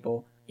executed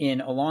people in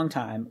a long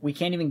time. We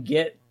can't even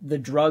get the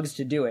drugs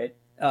to do it.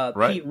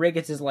 Right. Pete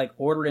Ricketts is like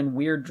ordering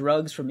weird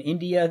drugs from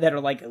India that are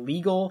like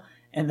illegal,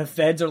 and the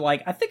feds are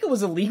like, I think it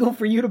was illegal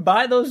for you to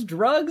buy those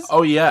drugs.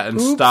 Oh yeah,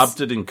 and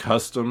stopped it in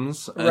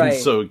customs, and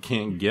so it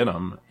can't get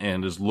them,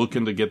 and is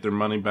looking to get their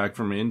money back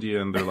from India,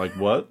 and they're like,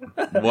 what?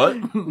 What?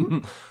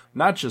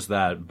 Not just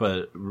that,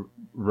 but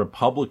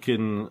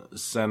Republican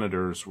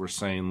senators were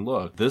saying,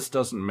 look, this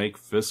doesn't make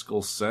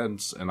fiscal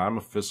sense, and I'm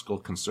a fiscal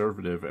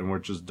conservative, and we're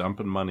just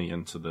dumping money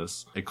into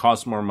this. It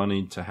costs more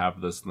money to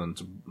have this than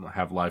to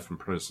have life in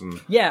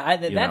prison. Yeah,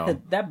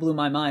 that blew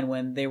my mind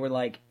when they were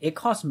like, it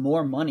costs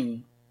more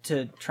money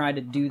to try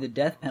to do the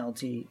death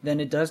penalty than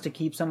it does to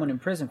keep someone in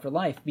prison for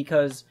life,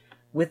 because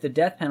with the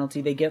death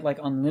penalty, they get like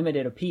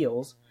unlimited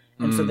appeals,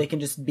 and so they can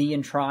just be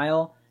in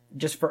trial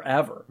just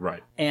forever.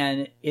 Right.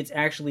 And it's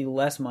actually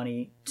less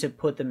money to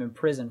put them in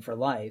prison for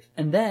life.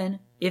 And then,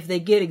 if they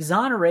get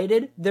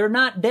exonerated, they're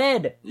not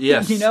dead.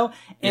 Yes.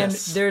 And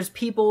there's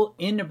people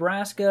in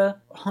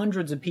Nebraska,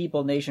 hundreds of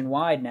people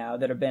nationwide now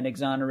that have been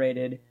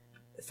exonerated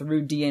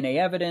through DNA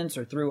evidence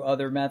or through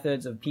other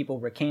methods of people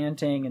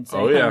recanting and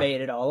saying, I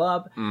made it all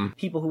up.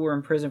 People who were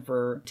in prison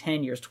for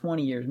 10 years,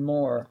 20 years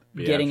more,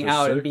 getting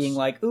out and being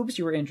like, oops,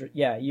 you were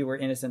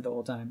innocent the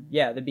whole time.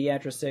 Yeah, the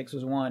Beatrice 6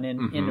 was one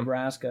in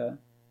Nebraska.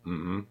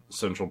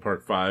 Central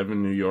Park 5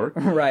 in New York.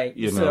 Right.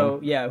 So,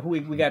 yeah, we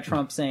got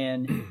Trump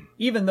saying,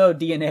 even though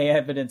DNA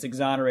evidence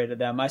exonerated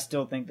them, I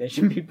still think they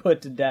should be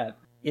put to death.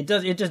 It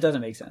just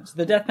doesn't make sense.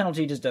 The death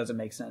penalty just doesn't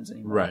make sense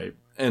anymore. Right.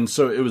 And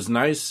so it was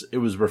nice, it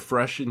was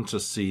refreshing to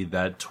see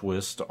that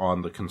twist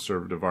on the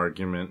conservative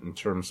argument in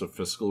terms of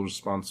fiscal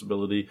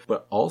responsibility.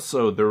 But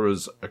also there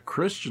was a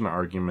Christian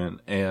argument,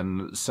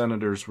 and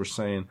senators were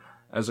saying,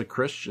 as a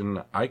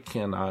Christian, I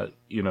cannot,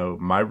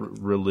 my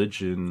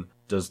religion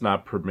does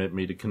not permit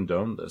me to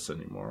condone this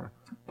anymore.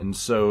 And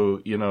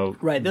so,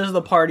 Right, this is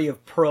the party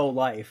of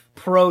pro-life,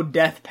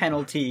 pro-death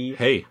penalty.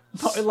 Hey.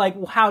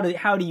 Like, how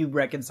do you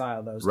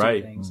reconcile those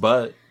two things? Right,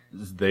 but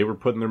they were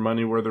putting their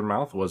money where their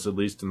mouth was, at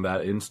least in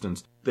that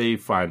instance. They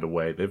find a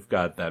way. They've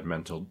got the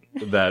mental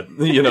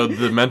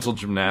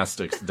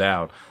gymnastics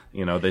down.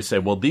 They say,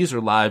 well, these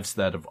are lives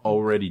that have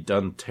already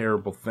done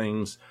terrible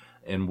things,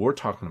 and we're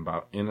talking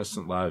about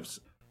innocent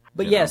lives.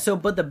 But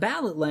but the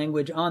ballot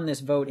language on this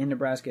vote in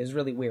Nebraska is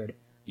really weird.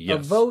 Yes.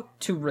 A vote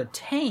to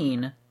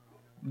retain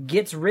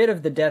gets rid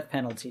of the death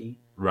penalty.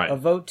 Right. A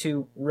vote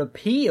to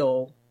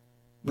repeal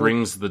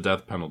brings the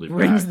death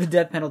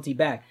penalty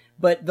back.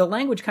 But the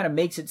language kind of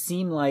makes it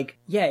seem like,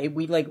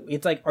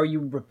 it's like, are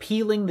you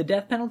repealing the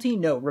death penalty?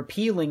 No,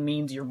 repealing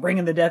means you're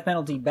bringing the death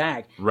penalty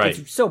back. Right.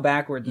 It's so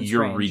backwards and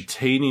You're strange.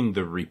 retaining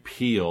the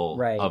repeal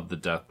of the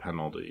death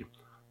penalty.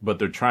 But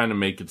they're trying to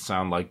make it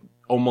sound like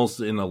almost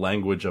in the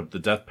language of the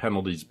death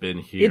penalty's been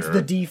here. It's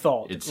the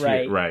default,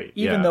 right? Here, right.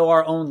 Even though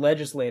our own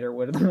legislator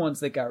were the ones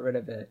that got rid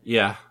of it.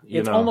 Yeah.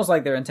 It's almost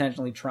like they're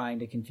intentionally trying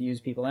to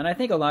confuse people. And I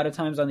think a lot of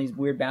times on these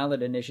weird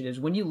ballot initiatives,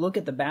 when you look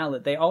at the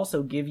ballot, they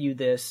also give you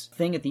this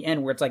thing at the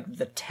end where it's like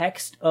the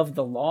text of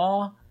the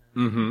law,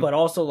 but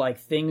also like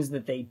things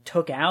that they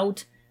took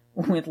out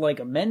with like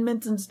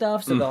amendments and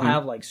stuff. So they'll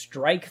have like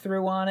strike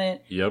through on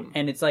it. Yep.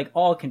 And it's like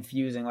all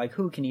confusing. Like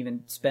who can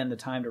even spend the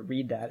time to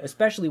read that?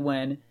 Especially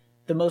when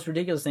the most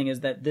ridiculous thing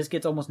is that this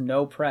gets almost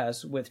no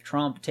press with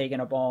Trump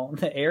taking up all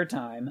the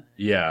airtime.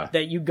 Yeah.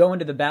 That you go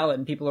into the ballot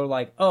and people are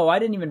like, oh, I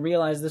didn't even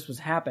realize this was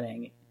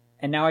happening.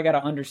 And now I got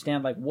to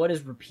understand, like, what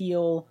is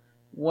repeal?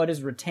 What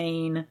is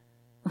retain?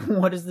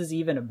 What is this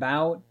even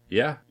about?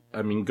 Yeah.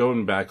 I mean,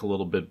 going back a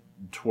little bit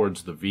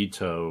towards the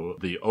veto,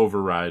 the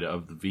override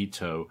of the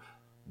veto,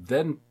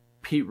 then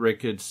Pete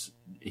Ricketts,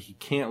 he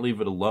can't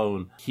leave it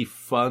alone. He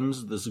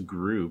funds this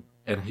group,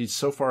 and he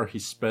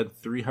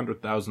spent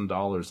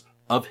 $300,000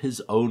 of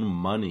his own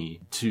money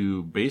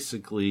to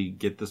basically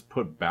get this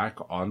put back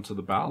onto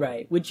the ballot.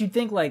 Right. Which you'd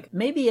think, like,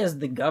 maybe as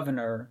the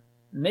governor,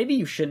 maybe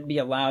you shouldn't be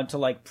allowed to,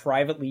 like,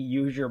 privately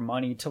use your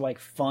money to, like,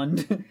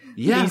 fund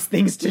these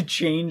things to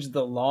change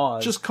the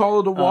laws. Just call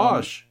it a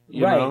wash.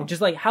 You know?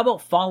 Just, like, how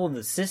about follow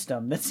the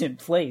system that's in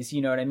place?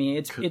 You know what I mean?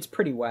 It's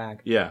pretty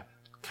whack. Yeah.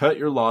 Cut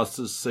your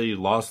losses, say you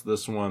lost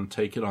this one,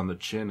 take it on the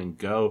chin and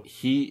go.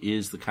 He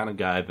is the kind of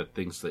guy that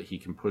thinks that he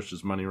can push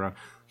his money around.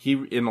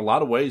 In a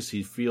lot of ways,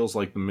 he feels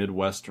like the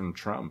Midwestern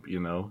Trump,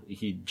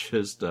 He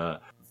just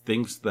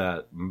thinks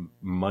that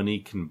money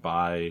can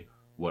buy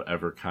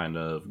whatever kind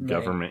of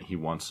government he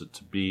wants it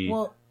to be.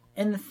 Well,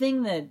 and the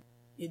thing that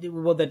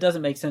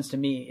doesn't make sense to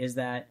me is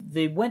that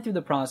they went through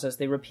the process,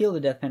 they repealed the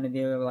death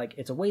penalty, they were like,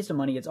 it's a waste of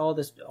money, it's all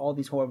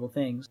these horrible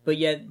things. But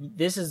yet,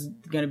 this is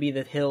going to be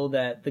the hill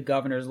that the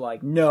governor's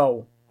like,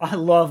 no, I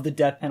love the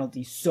death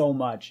penalty so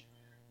much.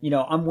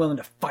 I'm willing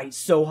to fight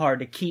so hard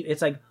to keep.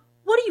 It's like,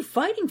 what are you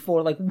fighting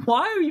for? Like,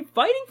 why are you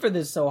fighting for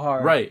this so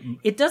hard? Right.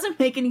 It doesn't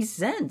make any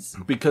sense.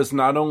 Because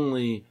not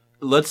only,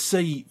 let's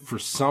say for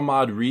some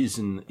odd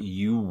reason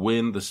you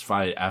win this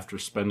fight after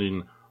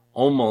spending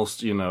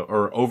almost,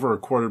 or over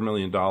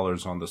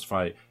 $250,000 on this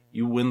fight,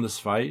 you win this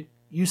fight,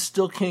 you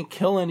still can't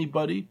kill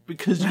anybody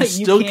because you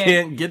still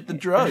can't get the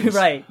drugs.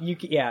 Right.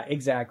 Yeah,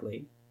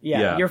 exactly.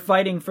 Yeah. You're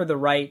fighting for the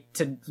right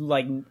to,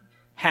 like,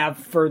 have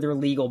further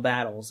legal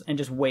battles and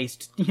just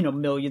waste,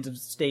 millions of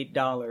state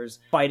dollars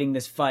fighting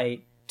this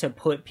fight to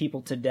put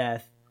people to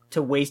death,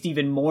 to waste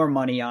even more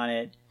money on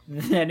it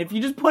than if you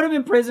just put them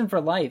in prison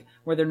for life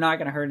where they're not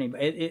going to hurt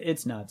anybody.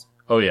 It's nuts.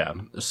 Oh, yeah.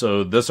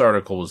 So this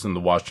article was in the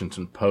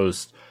Washington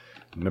Post.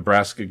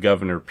 Nebraska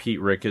Governor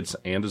Pete Ricketts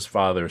and his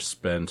father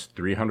spent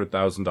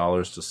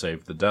 $300,000 to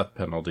save the death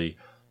penalty.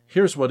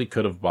 Here's what he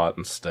could have bought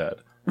instead.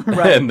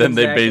 Right, and then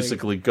they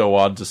basically go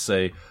on to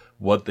say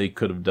what they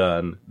could have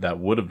done that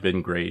would have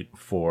been great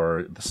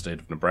for the state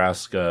of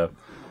Nebraska.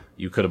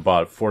 You could have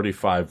bought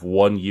 45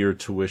 one-year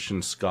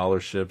tuition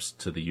scholarships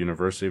to the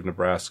University of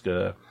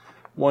Nebraska,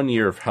 1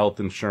 year of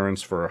health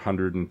insurance for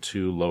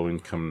 102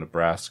 low-income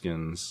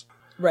Nebraskans.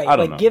 Right,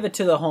 like give it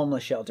to the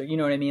homeless shelter. You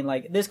know what I mean?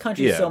 Like, this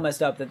country is so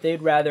messed up that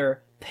they'd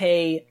rather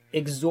pay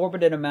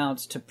exorbitant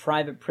amounts to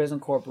private prison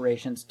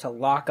corporations to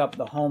lock up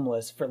the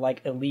homeless for,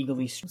 like,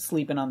 illegally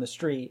sleeping on the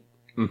street.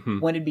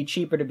 When it'd be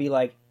cheaper to be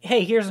like,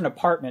 hey, here's an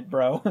apartment,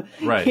 bro.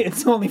 Right.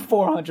 It's only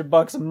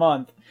 $400 a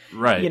month.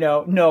 Right.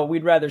 No,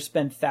 we'd rather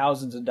spend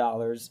thousands of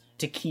dollars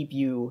to keep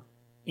you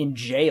in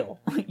jail.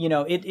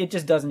 It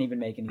just doesn't even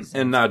make any sense.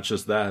 And not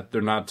just that,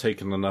 they're not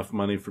taking enough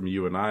money from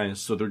you and I,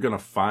 so they're going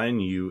to fine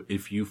you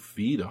if you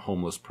feed a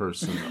homeless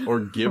person or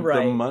give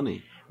them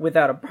money.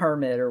 without a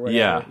permit or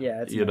whatever.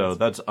 Yeah, it's nuts.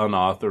 That's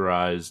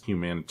unauthorized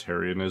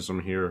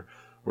humanitarianism here.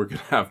 We're going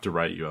to have to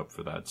write you up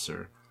for that,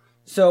 sir.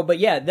 So, but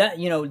yeah, that,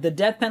 the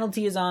death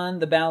penalty is on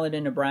the ballot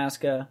in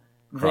Nebraska.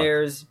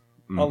 There's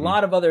a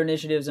lot of other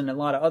initiatives in a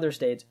lot of other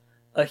states.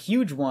 A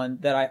huge one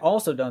that I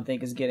also don't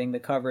think is getting the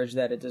coverage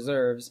that it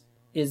deserves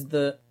is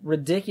the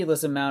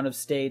ridiculous amount of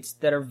states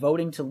that are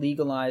voting to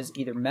legalize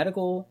either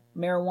medical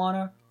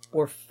marijuana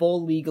or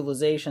full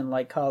legalization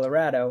like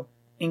Colorado,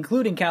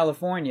 including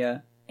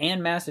California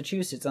and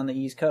Massachusetts on the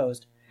East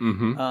Coast,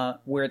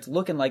 where it's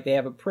looking like they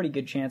have a pretty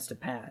good chance to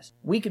pass.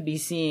 We could be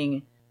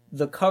seeing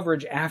the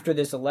coverage after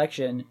this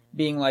election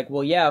being like,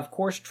 well, yeah, of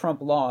course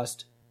Trump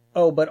lost.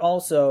 Oh, but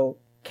also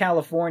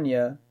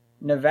California,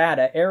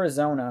 Nevada,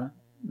 Arizona,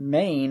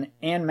 Maine,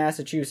 and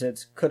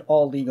Massachusetts could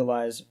all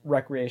legalize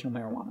recreational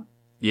marijuana.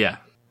 Yeah.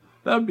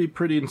 That would be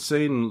pretty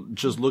insane,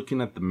 just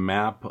looking at the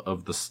map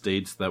of the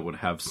states that would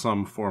have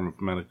some form of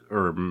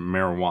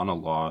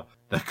marijuana law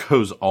that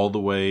goes all the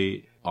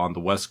way on the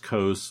West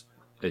Coast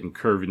and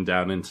curving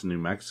down into New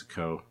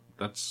Mexico.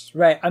 That's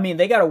right. I mean,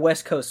 they got a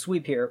West Coast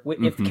sweep here.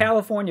 If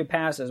California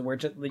passes, where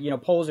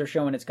polls are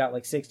showing it's got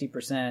like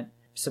 60%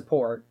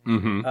 support,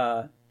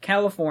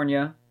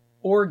 California,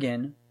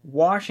 Oregon,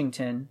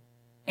 Washington,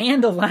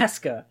 and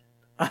Alaska.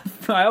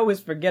 I always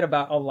forget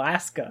about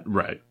Alaska.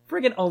 Right.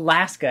 Friggin'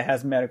 Alaska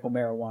has medical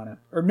marijuana.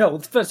 Or no,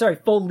 sorry,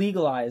 full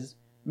legalized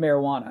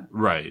marijuana.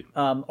 Right.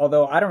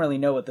 Although I don't really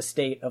know what the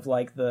state of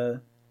like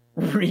the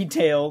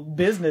retail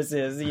business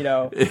is,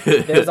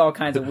 There's all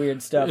kinds of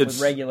weird stuff with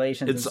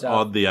regulations and stuff. It's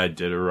on the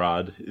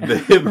Highditarod.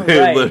 They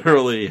right.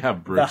 literally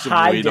have bricks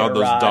of weed on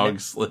those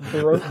dogs.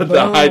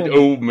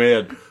 Oh,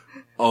 man.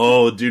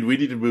 Oh, dude, we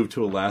need to move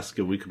to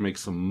Alaska. We can make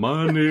some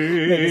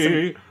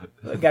money.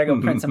 Gotta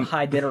go print some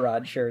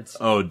Highditarod shirts.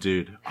 Oh,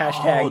 dude.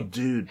 Hashtag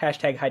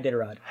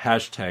Highditarod.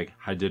 Hashtag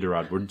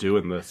Highditarod. We're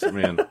doing this,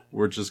 man.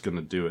 We're just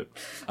gonna do it.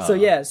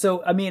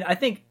 So I mean, I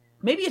think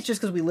maybe it's just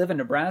because we live in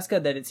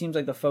Nebraska that it seems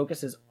like the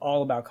focus is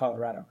all about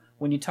Colorado.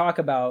 When you talk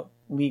about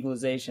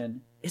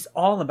legalization, it's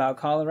all about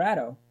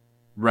Colorado.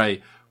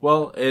 Right.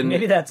 Well, and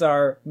maybe that's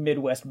our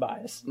Midwest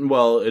bias.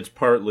 Well, it's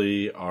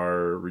partly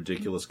our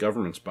ridiculous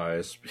government's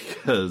bias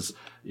because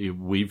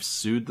we've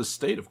sued the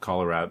state of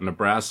Colorado,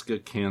 Nebraska,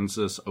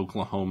 Kansas,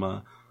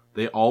 Oklahoma.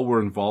 They all were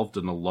involved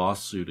in a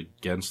lawsuit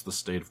against the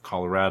state of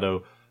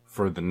Colorado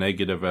for the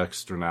negative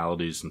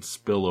externalities and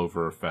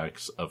spillover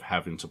effects of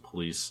having to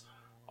police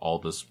all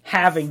this.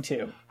 Having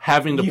to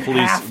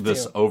police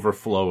this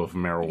overflow of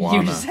marijuana.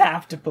 You just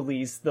have to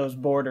police those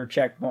border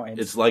checkpoints.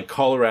 It's like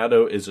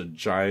Colorado is a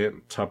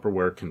giant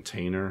Tupperware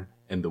container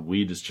and the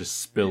weed is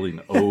just spilling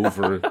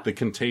over the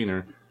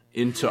container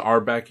into our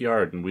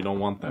backyard, and we don't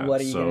want that. What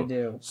are you going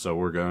to do? So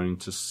we're going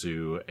to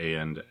sue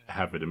and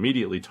have it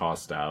immediately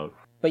tossed out.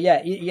 But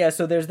yeah,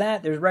 so there's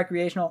that. There's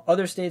recreational.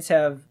 Other states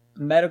have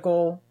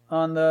medical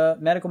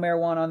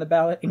marijuana on the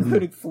ballot,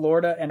 including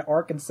Florida and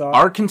Arkansas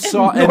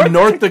and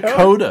North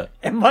Dakota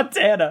and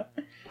Montana.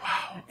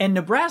 Wow. And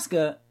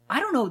Nebraska, I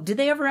don't know, did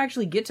they ever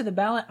actually get to the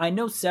ballot? I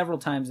know several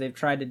times they've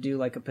tried to do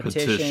like a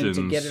petition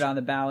to get it on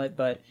the ballot,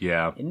 but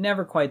it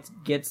never quite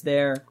gets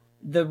there.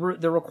 The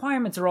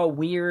requirements are all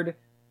weird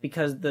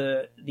because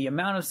the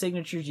amount of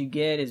signatures you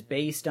get is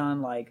based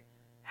on like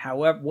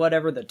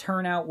whatever the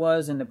turnout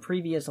was in the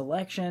previous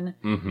election.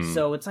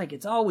 So it's like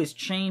it's always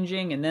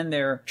changing, and then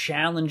they're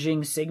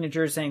challenging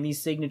signatures, saying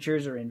these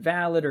signatures are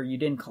invalid or you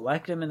didn't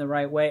collect them in the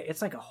right way.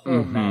 It's like a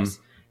whole mess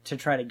to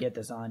try to get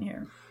this on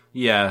here.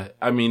 Yeah,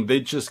 I mean,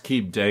 they just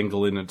keep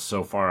dangling it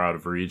so far out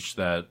of reach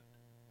that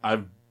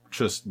I've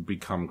just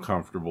become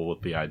comfortable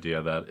with the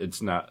idea that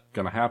it's not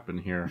going to happen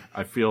here.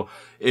 I feel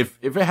if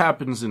it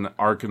happens in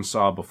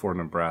Arkansas before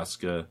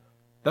Nebraska,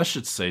 that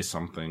should say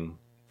something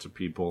to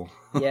people.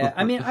 Yeah,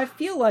 I mean, I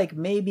feel like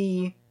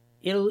maybe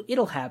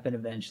it'll happen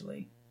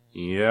eventually.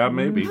 Yeah,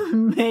 maybe.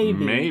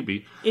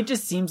 Maybe. It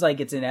just seems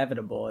like it's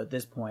inevitable at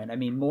this point. I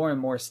mean, more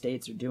and more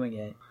states are doing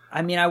it.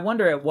 I mean, I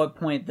wonder at what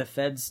point the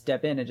feds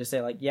step in and just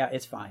say, like, yeah,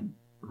 it's fine.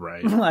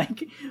 Right.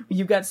 Like,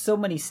 you've got so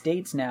many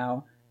states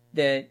now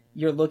that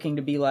you're looking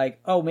to be like,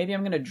 oh, maybe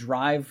I'm going to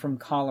drive from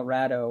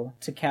Colorado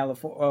to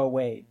California. Oh,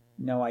 wait,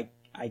 no, I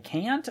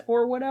can't,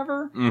 or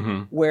whatever.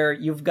 Where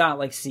you've got,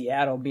 like,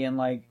 Seattle being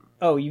like,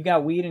 oh, you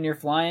got weed and you're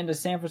flying to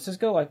San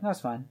Francisco? Like, that's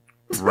fine.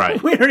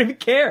 Right. We don't even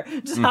care.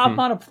 Just hop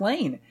on a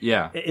plane.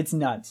 Yeah. It's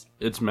nuts.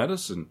 It's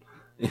medicine.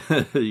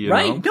 Right.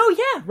 know? No,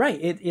 yeah, right.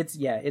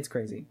 It's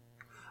crazy.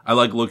 I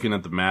like looking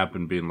at the map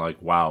and being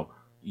like, wow,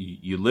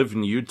 you live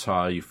in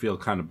Utah, you feel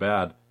kind of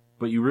bad,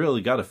 but you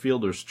really got a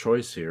fielder's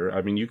choice here.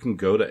 I mean, you can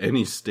go to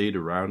any state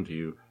around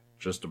you,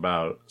 just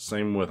about.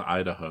 Same with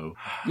Idaho.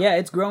 Yeah,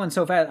 it's growing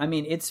so fast. I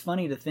mean, it's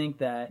funny to think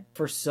that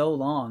for so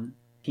long,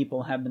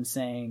 people have been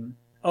saying,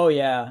 oh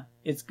yeah,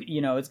 it's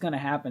going to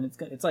happen.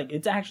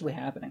 It's actually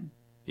happening.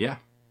 Yeah.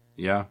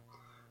 Yeah.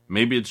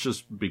 Maybe it's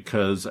just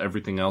because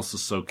everything else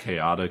is so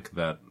chaotic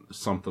that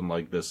something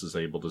like this is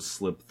able to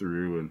slip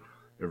through and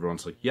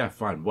everyone's like, yeah,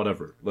 fine,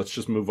 whatever. Let's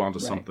just move on to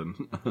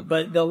something.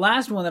 But the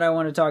last one that I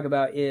want to talk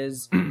about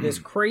is this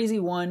crazy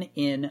one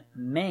in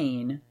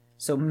Maine.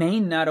 So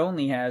Maine not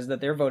only has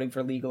that they're voting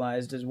for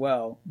legalized as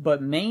well,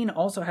 but Maine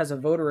also has a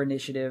voter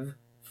initiative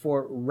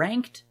for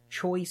ranked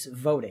choice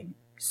voting.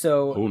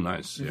 So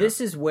nice. Yeah.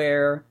 This is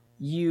where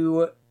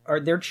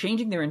they're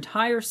changing their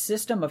entire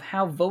system of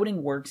how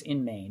voting works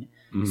in Maine.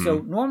 Mm-hmm. So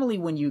normally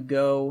when you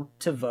go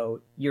to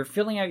vote, you're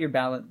filling out your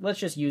ballot. Let's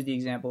just use the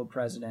example of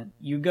president.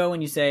 You go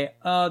and you say,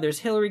 oh, there's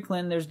Hillary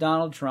Clinton, there's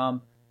Donald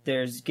Trump,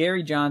 there's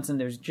Gary Johnson,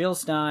 there's Jill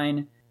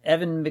Stein,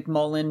 Evan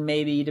McMullen,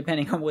 maybe,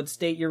 depending on what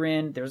state you're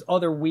in. There's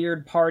other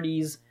weird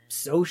parties,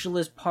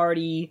 Socialist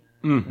Party,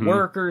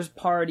 Workers'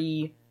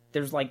 Party.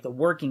 There's like the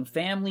Working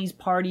Families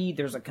Party.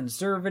 There's a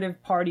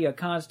Conservative Party, a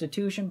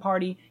Constitution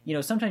Party. You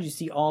know, sometimes you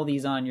see all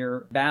these on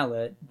your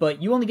ballot,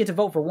 but you only get to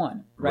vote for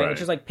one, right? It's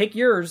just like, pick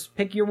yours,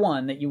 pick your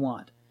one that you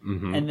want.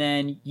 Mm-hmm. And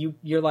then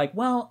you're like,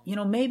 well, you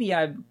know, maybe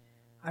I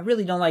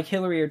really don't like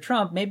Hillary or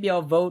Trump. Maybe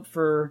I'll vote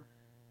for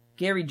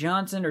Gary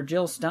Johnson or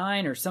Jill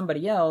Stein or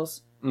somebody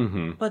else.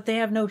 Mm-hmm. But they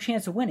have no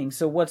chance of winning,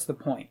 so what's the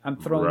point? I'm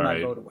throwing my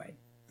vote away.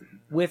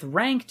 With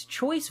ranked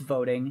choice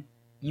voting,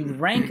 you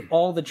rank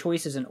all the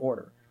choices in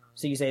order.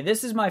 So you say,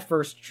 this is my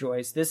first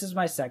choice, this is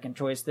my second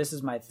choice, this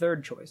is my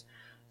third choice.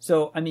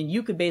 So, I mean,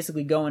 you could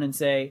basically go in and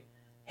say,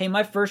 hey,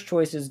 my first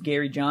choice is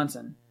Gary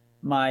Johnson.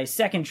 My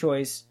second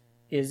choice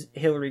is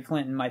Hillary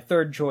Clinton. My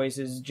third choice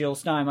is Jill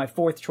Stein. My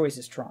fourth choice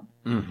is Trump.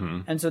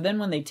 Mm-hmm. And so then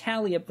when they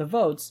tally up the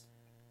votes,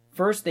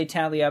 first they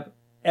tally up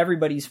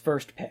everybody's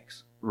first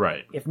picks.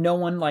 Right. If no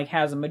one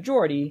has a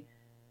majority,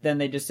 then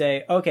they just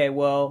say, okay,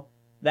 well,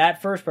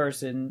 that first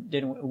person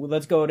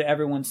let's go to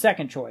everyone's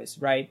second choice,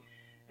 right?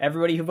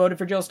 Everybody who voted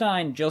for Jill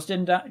Stein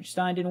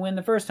didn't win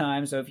the first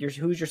time, so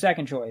who's your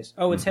second choice?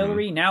 Oh, it's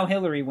Hillary? Now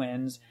Hillary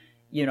wins,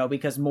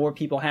 because more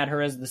people had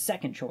her as the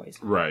second choice.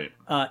 Right.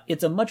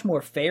 It's a much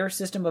more fair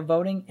system of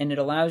voting, and it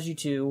allows you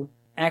to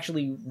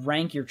actually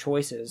rank your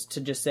choices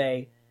to just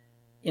say,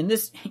 in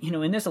this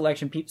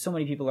election, so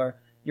many people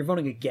you're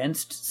voting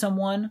against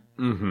someone.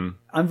 Mm-hmm.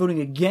 I'm voting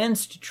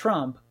against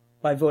Trump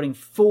by voting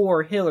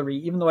for Hillary,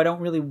 even though I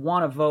don't really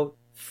want to vote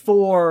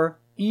for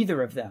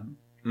either of them.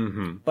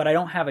 Mm-hmm. But I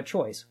don't have a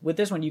choice. With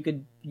this one, you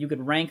could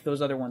rank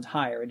those other ones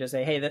higher and just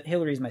say, hey, that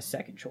Hillary's my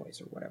second choice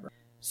or whatever.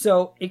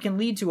 So it can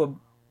lead to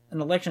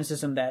an election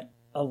system that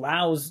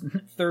allows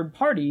third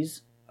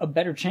parties a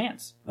better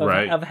chance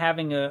of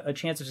having a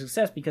chance of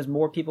success, because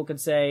more people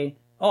could say,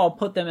 oh, I'll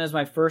put them as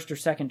my first or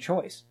second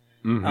choice.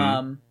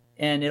 Mm-hmm.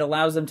 And it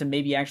allows them to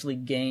maybe actually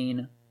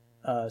gain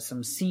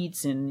some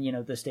seats in,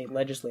 the state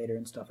legislature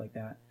and stuff like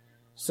that.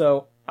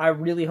 So I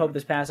really hope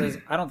this passes.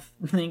 I don't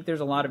think there's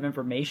a lot of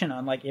information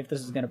on if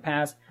this is going to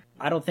pass.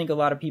 I don't think a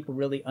lot of people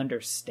really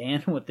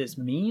understand what this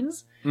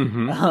means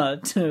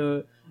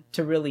to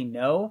really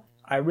know.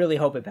 I really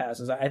hope it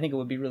passes. I think it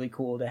would be really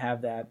cool to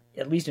have that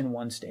at least in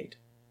one state,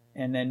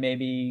 and then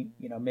maybe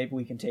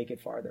we can take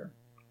it farther.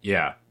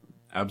 Yeah,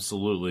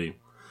 absolutely.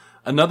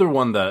 Another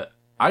one that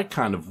I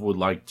kind of would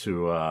like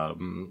to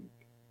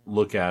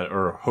look at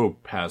or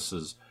hope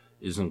passes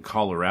is in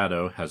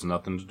Colorado. Has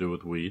nothing to do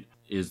with weed.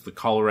 Is the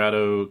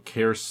Colorado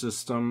Care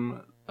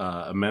System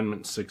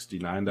Amendment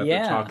 69 that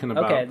they're talking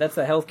about. Okay, that's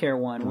the healthcare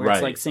one where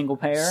it's like single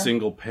payer.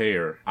 Single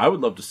payer. I would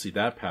love to see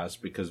that pass,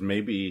 because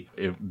maybe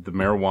if the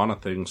marijuana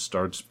thing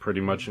starts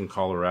pretty much in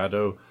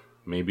Colorado,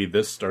 maybe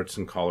this starts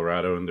in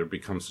Colorado and there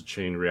becomes a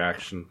chain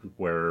reaction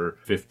where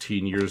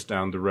 15 years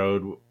down the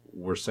road,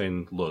 we're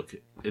saying, look,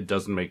 it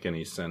doesn't make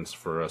any sense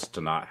for us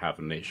to not have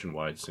a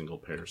nationwide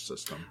single-payer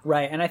system.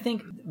 Right, and I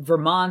think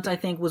Vermont,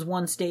 was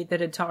one state that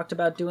had talked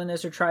about doing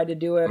this or tried to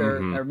do it,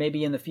 or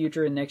maybe in the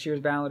future, in next year's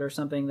ballot or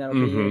something,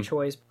 that'll be a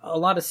choice. A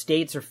lot of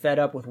states are fed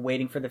up with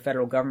waiting for the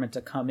federal government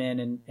to come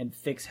in and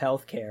fix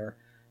health care.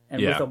 And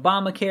with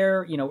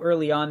Obamacare,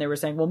 early on they were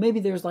saying, well,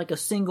 maybe there's a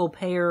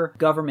single-payer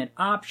government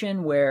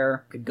option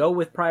where you could go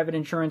with private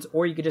insurance,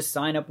 or you could just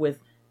sign up with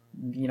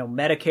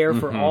Medicare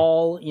for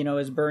all,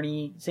 as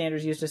Bernie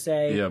Sanders used to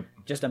say,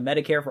 just a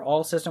Medicare for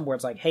all system where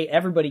it's hey,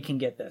 everybody can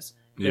get this.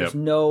 There's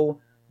no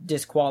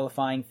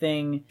disqualifying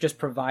thing, just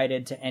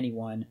provided to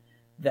anyone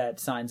that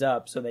signs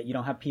up, so that you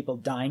don't have people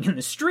dying in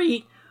the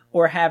street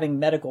or having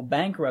medical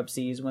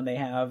bankruptcies when they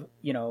have,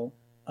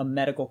 a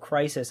medical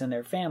crisis in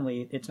their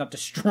family. It's not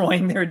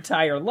destroying their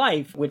entire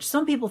life, which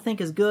some people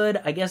think is good.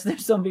 I guess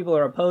there's some people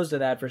are opposed to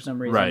that for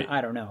some reason. Right.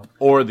 I don't know.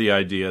 Or the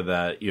idea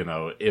that,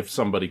 if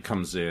somebody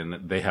comes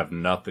in, they have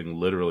nothing,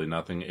 literally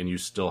nothing, and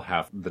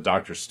the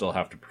doctors still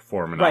have to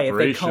perform an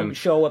operation. If they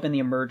show up in the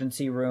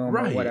emergency room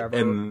or whatever.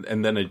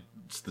 And then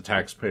it's the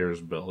taxpayer's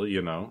bill,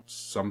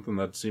 something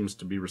that seems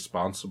to be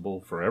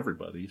responsible for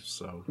everybody.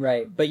 So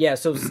right. But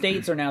so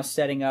states are now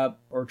setting up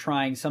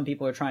some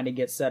people are trying to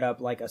get set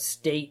up a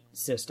state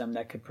system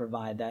that could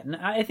provide that. And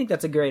I think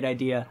that's a great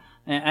idea.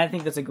 And I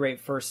think that's a great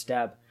first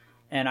step.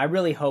 And I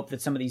really hope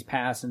that some of these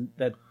pass and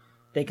that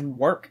they can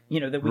work,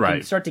 that we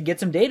can start to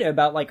get some data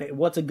about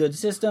what's a good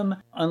system,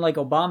 unlike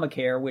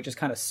Obamacare, which is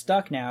kind of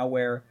stuck now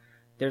where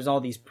there's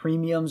all these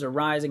premiums are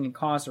rising and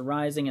costs are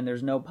rising and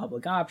there's no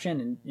public option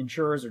and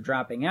insurers are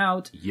dropping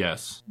out.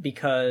 Yes.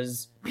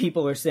 Because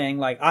people are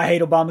saying I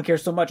hate Obamacare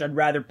so much, I'd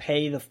rather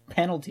pay the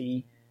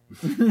penalty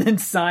and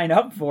sign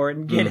up for it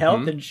and get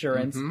health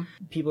insurance.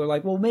 People are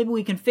like, well, maybe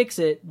we can fix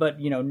it, but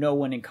no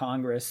one in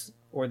Congress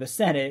or the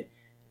Senate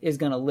is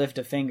going to lift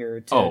a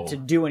finger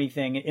to do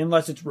anything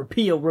unless it's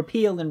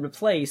repeal and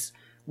replace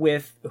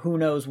with who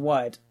knows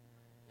what.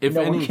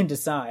 One can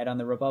decide on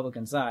the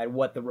Republican side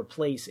what the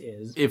replace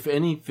is. If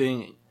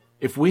anything,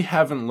 if we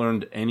haven't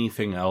learned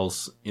anything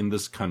else in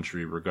this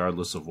country,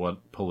 regardless of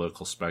what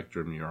political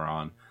spectrum you're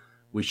on,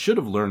 we should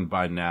have learned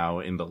by now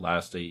in the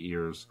last 8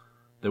 years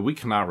that we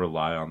cannot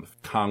rely on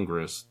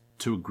Congress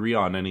to agree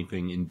on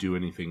anything and do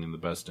anything in the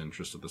best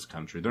interest of this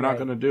country. They're not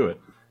going to do it.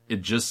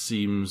 It just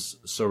seems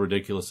so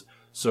ridiculous.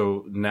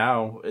 So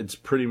now it's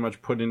pretty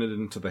much putting it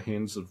into the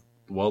hands of,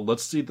 well,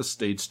 let's see the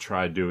states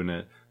try doing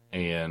it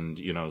and,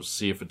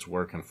 see if it's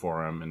working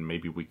for them, and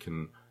maybe we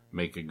can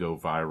make it go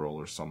viral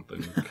or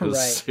something.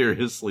 Because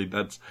seriously,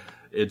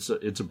 it's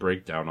a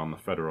breakdown on the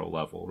federal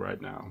level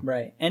right now.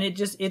 Right. And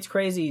it's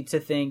crazy to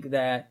think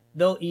that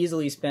they'll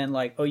easily spend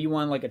you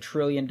want $1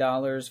 trillion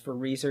for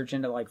research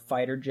into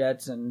fighter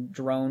jets and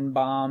drone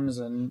bombs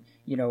and,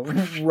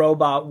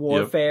 robot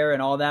warfare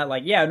and all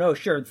that.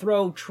 Sure.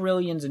 Throw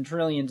trillions and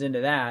trillions into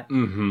that.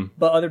 Mm-hmm.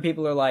 But other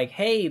people are like,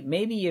 hey,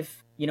 maybe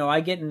if,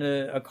 I get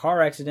into a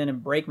car accident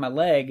and break my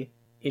leg,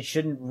 it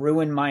shouldn't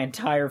ruin my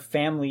entire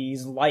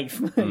family's life.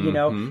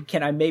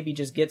 Can I maybe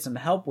just get some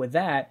help with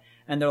that?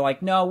 And they're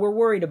like, no, we're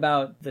worried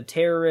about the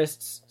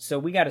terrorists, so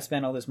we got to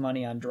spend all this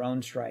money on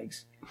drone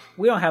strikes.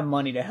 We don't have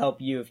money to help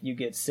you if you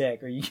get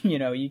sick or,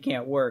 you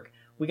can't work.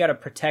 We got to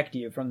protect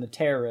you from the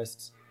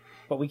terrorists,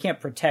 but we can't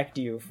protect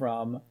you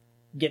from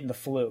getting the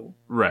flu.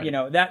 Right.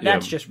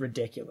 That's just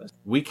ridiculous.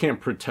 We can't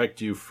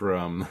protect you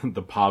from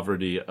the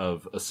poverty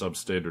of a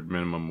substandard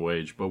minimum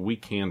wage, but we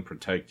can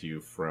protect you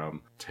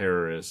from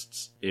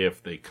terrorists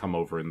if they come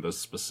over in this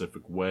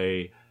specific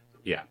way.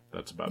 Yeah,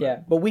 that's about it. Yeah,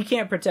 but we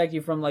can't protect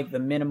you from the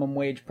minimum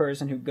wage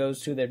person who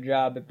goes to their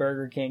job at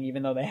Burger King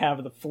even though they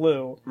have the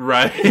flu.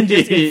 Right. And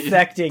just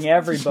infecting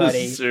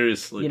everybody.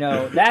 Seriously.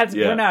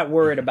 We're not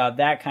worried about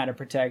that kind of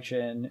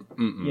protection.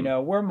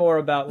 We're more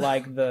about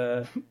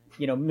the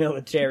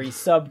military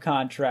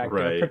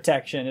subcontractor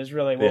protection is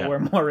really what we're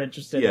more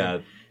interested in. Yeah.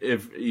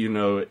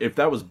 If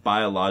that was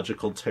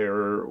biological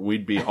terror,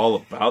 we'd be all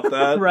about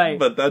that. Right.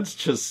 But that's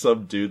just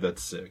some dude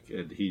that's sick,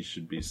 and he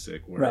should be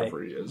sick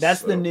wherever he is.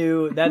 That's the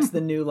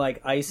new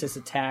ISIS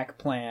attack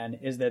plan,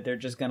 is that they're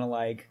just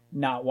gonna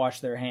not wash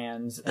their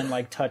hands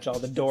and touch all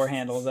the door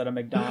handles at a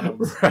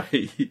McDonald's.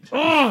 Right.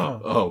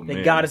 Oh man.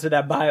 They got us with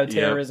that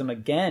bioterrorism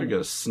again. We're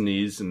gonna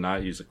sneeze and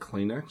not use a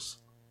Kleenex.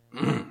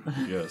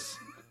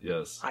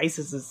 Yes.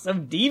 ISIS is so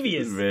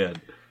devious. Man,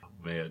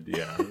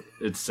 yeah.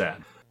 It's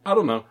sad. I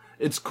don't know.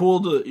 It's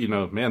cool to,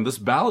 this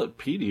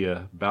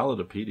Ballotopedia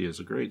is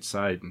a great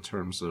site in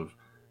terms of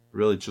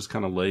really just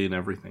kind of laying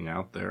everything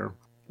out there.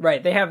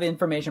 Right. They have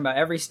information about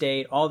every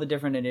state, all the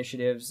different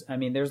initiatives. I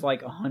mean, there's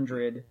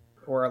 100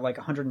 or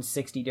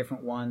 160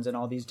 different ones in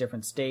all these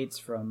different states,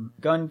 from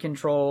gun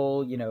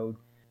control,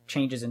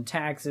 changes in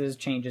taxes,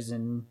 changes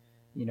in,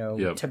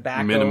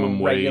 tobacco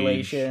minimum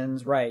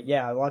regulations. Wage. Right.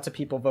 Yeah. Lots of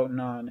people voting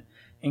on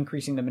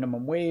increasing the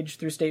minimum wage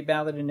through state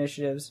ballot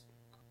initiatives.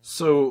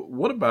 So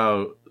what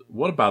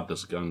about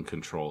this gun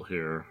control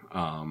here?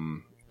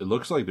 It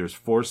looks like there's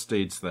 4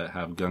 states that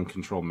have gun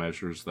control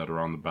measures that are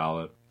on the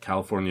ballot: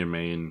 California,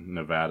 Maine,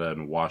 Nevada,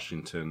 and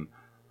Washington.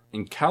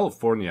 And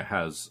California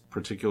has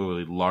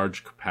particularly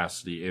large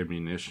capacity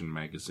ammunition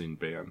magazine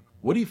ban.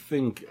 What do you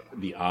think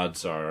the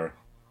odds are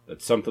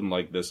that something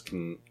like this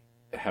can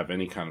have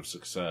any kind of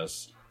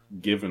success,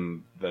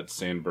 given that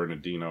San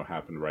Bernardino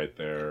happened right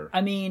there? I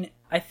mean,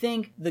 I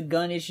think the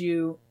gun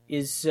issue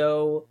is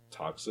so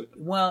toxic.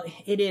 Well,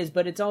 it is,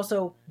 but it's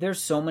also,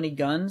 there's so many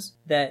guns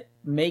that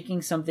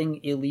making something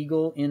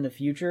illegal in the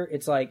future,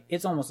 it's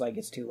almost like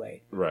it's too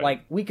late.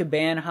 Right. We could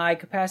ban high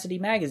capacity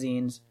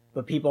magazines,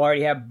 but people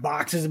already have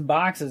boxes and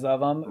boxes of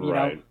them, you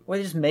know, or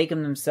they just make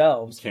them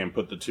themselves. Can't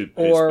put the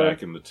toothpaste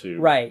back in the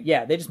tube. Right,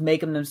 yeah, they just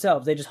make them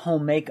themselves. They just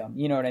home make them,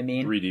 you know what I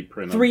mean? 3D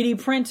print them.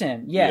 3D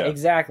printing, yeah,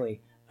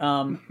 exactly.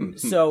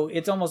 So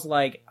it's almost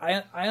like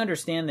I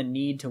understand the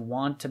need to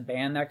want to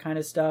ban that kind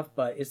of stuff,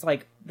 but it's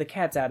like the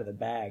cat's out of the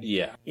bag.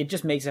 Yeah. It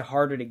just makes it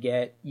harder to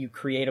get. You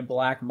create a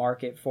black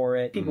market for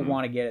it. People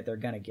want to get it, they're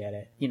going to get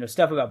it. You know,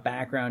 stuff about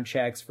background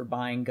checks for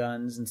buying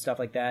guns and stuff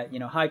like that. You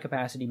know, high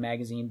capacity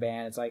magazine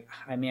ban. It's like,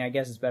 I mean, I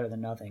guess it's better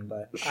than nothing,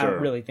 but I don't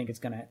really think it's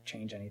going to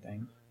change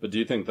anything. But do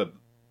you think that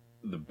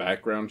the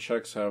background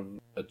checks have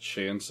a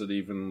chance at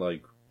even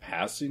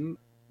passing?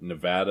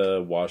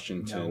 Nevada,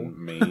 Washington,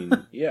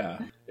 Maine. Yeah.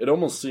 It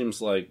almost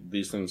seems like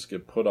these things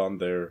get put on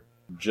there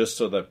just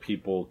so that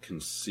people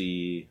can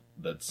see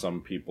that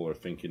some people are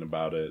thinking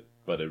about it,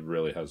 but it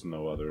really has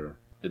no other...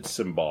 It's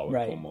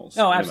symbolic almost.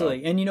 Oh, absolutely.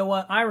 You know? And you know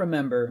what? I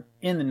remember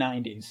in the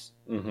 90s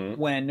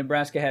when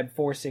Nebraska had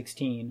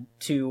 416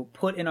 to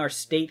put in our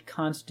state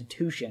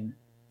constitution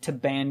to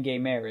ban gay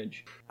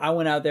marriage. I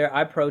went out there,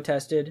 I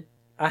protested,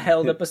 I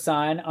held up a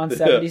sign on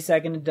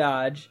 72nd and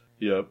Dodge.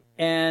 Yep.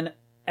 And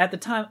at the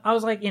time, I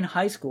was in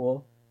high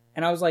school,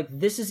 and I was like,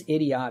 this is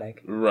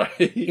idiotic. Right.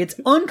 It's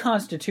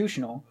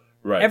unconstitutional.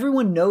 Right.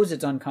 Everyone knows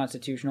it's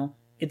unconstitutional.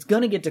 It's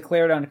going to get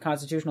declared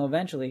unconstitutional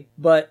eventually,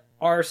 but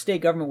our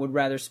state government would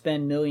rather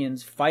spend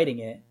millions fighting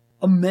it,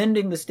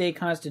 amending the state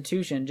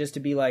constitution just to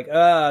be like,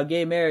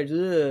 gay marriage,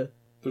 ugh.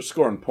 They're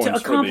scoring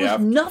points to accomplish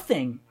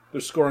nothing.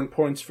 They're scoring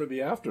points for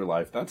the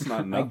afterlife. That's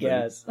not nothing. I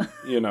guess.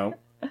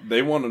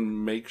 They want to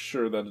make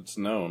sure that it's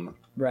known.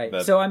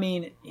 Right. So, I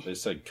mean... They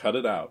said, cut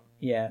it out.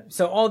 Yeah.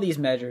 So all these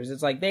measures,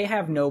 it's like they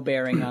have no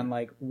bearing on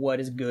like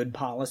what is good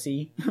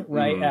policy,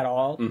 right, at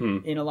all.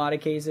 Mm-hmm. In a lot of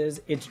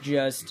cases. It's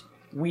just...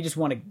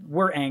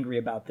 we're angry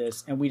about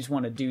this, and we just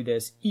want to do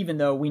this, even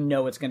though we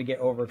know it's going to get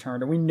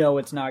overturned, or we know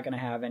it's not going to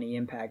have any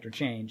impact or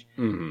change.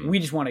 Mm-hmm. We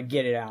just want to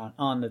get it out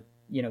on the,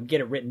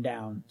 get it written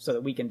down so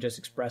that we can just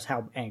express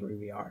how angry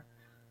we are.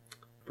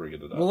 Bring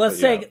it up. Well, let's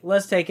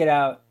take it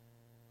out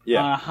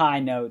on a high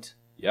note.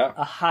 Yeah.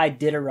 A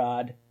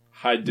Highditarod.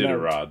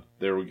 Highditarod.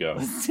 There we go.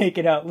 Let's take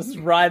it out. Let's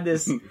ride the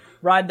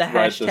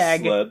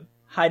hashtag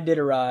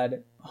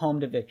Highditarod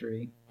home to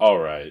victory. All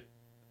right.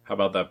 How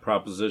about that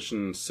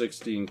Proposition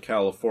 16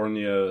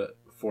 California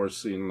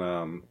forcing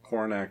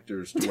porn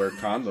actors to wear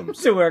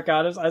condoms? To wear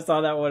condoms? I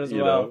saw that one as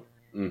well.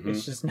 Mm-hmm.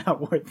 It's just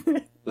not worth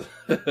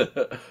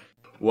it.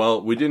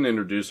 Well, we didn't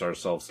introduce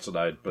ourselves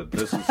tonight, but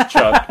this is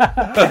Chuck.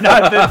 And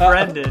I've been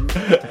Brendan.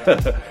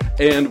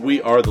 And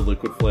we are the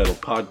Liquid Flannel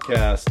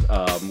Podcast.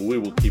 We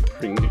will keep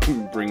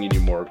bringing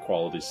you more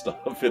quality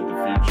stuff in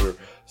the future.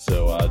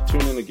 So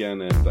tune in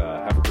again and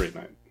have a great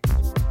night.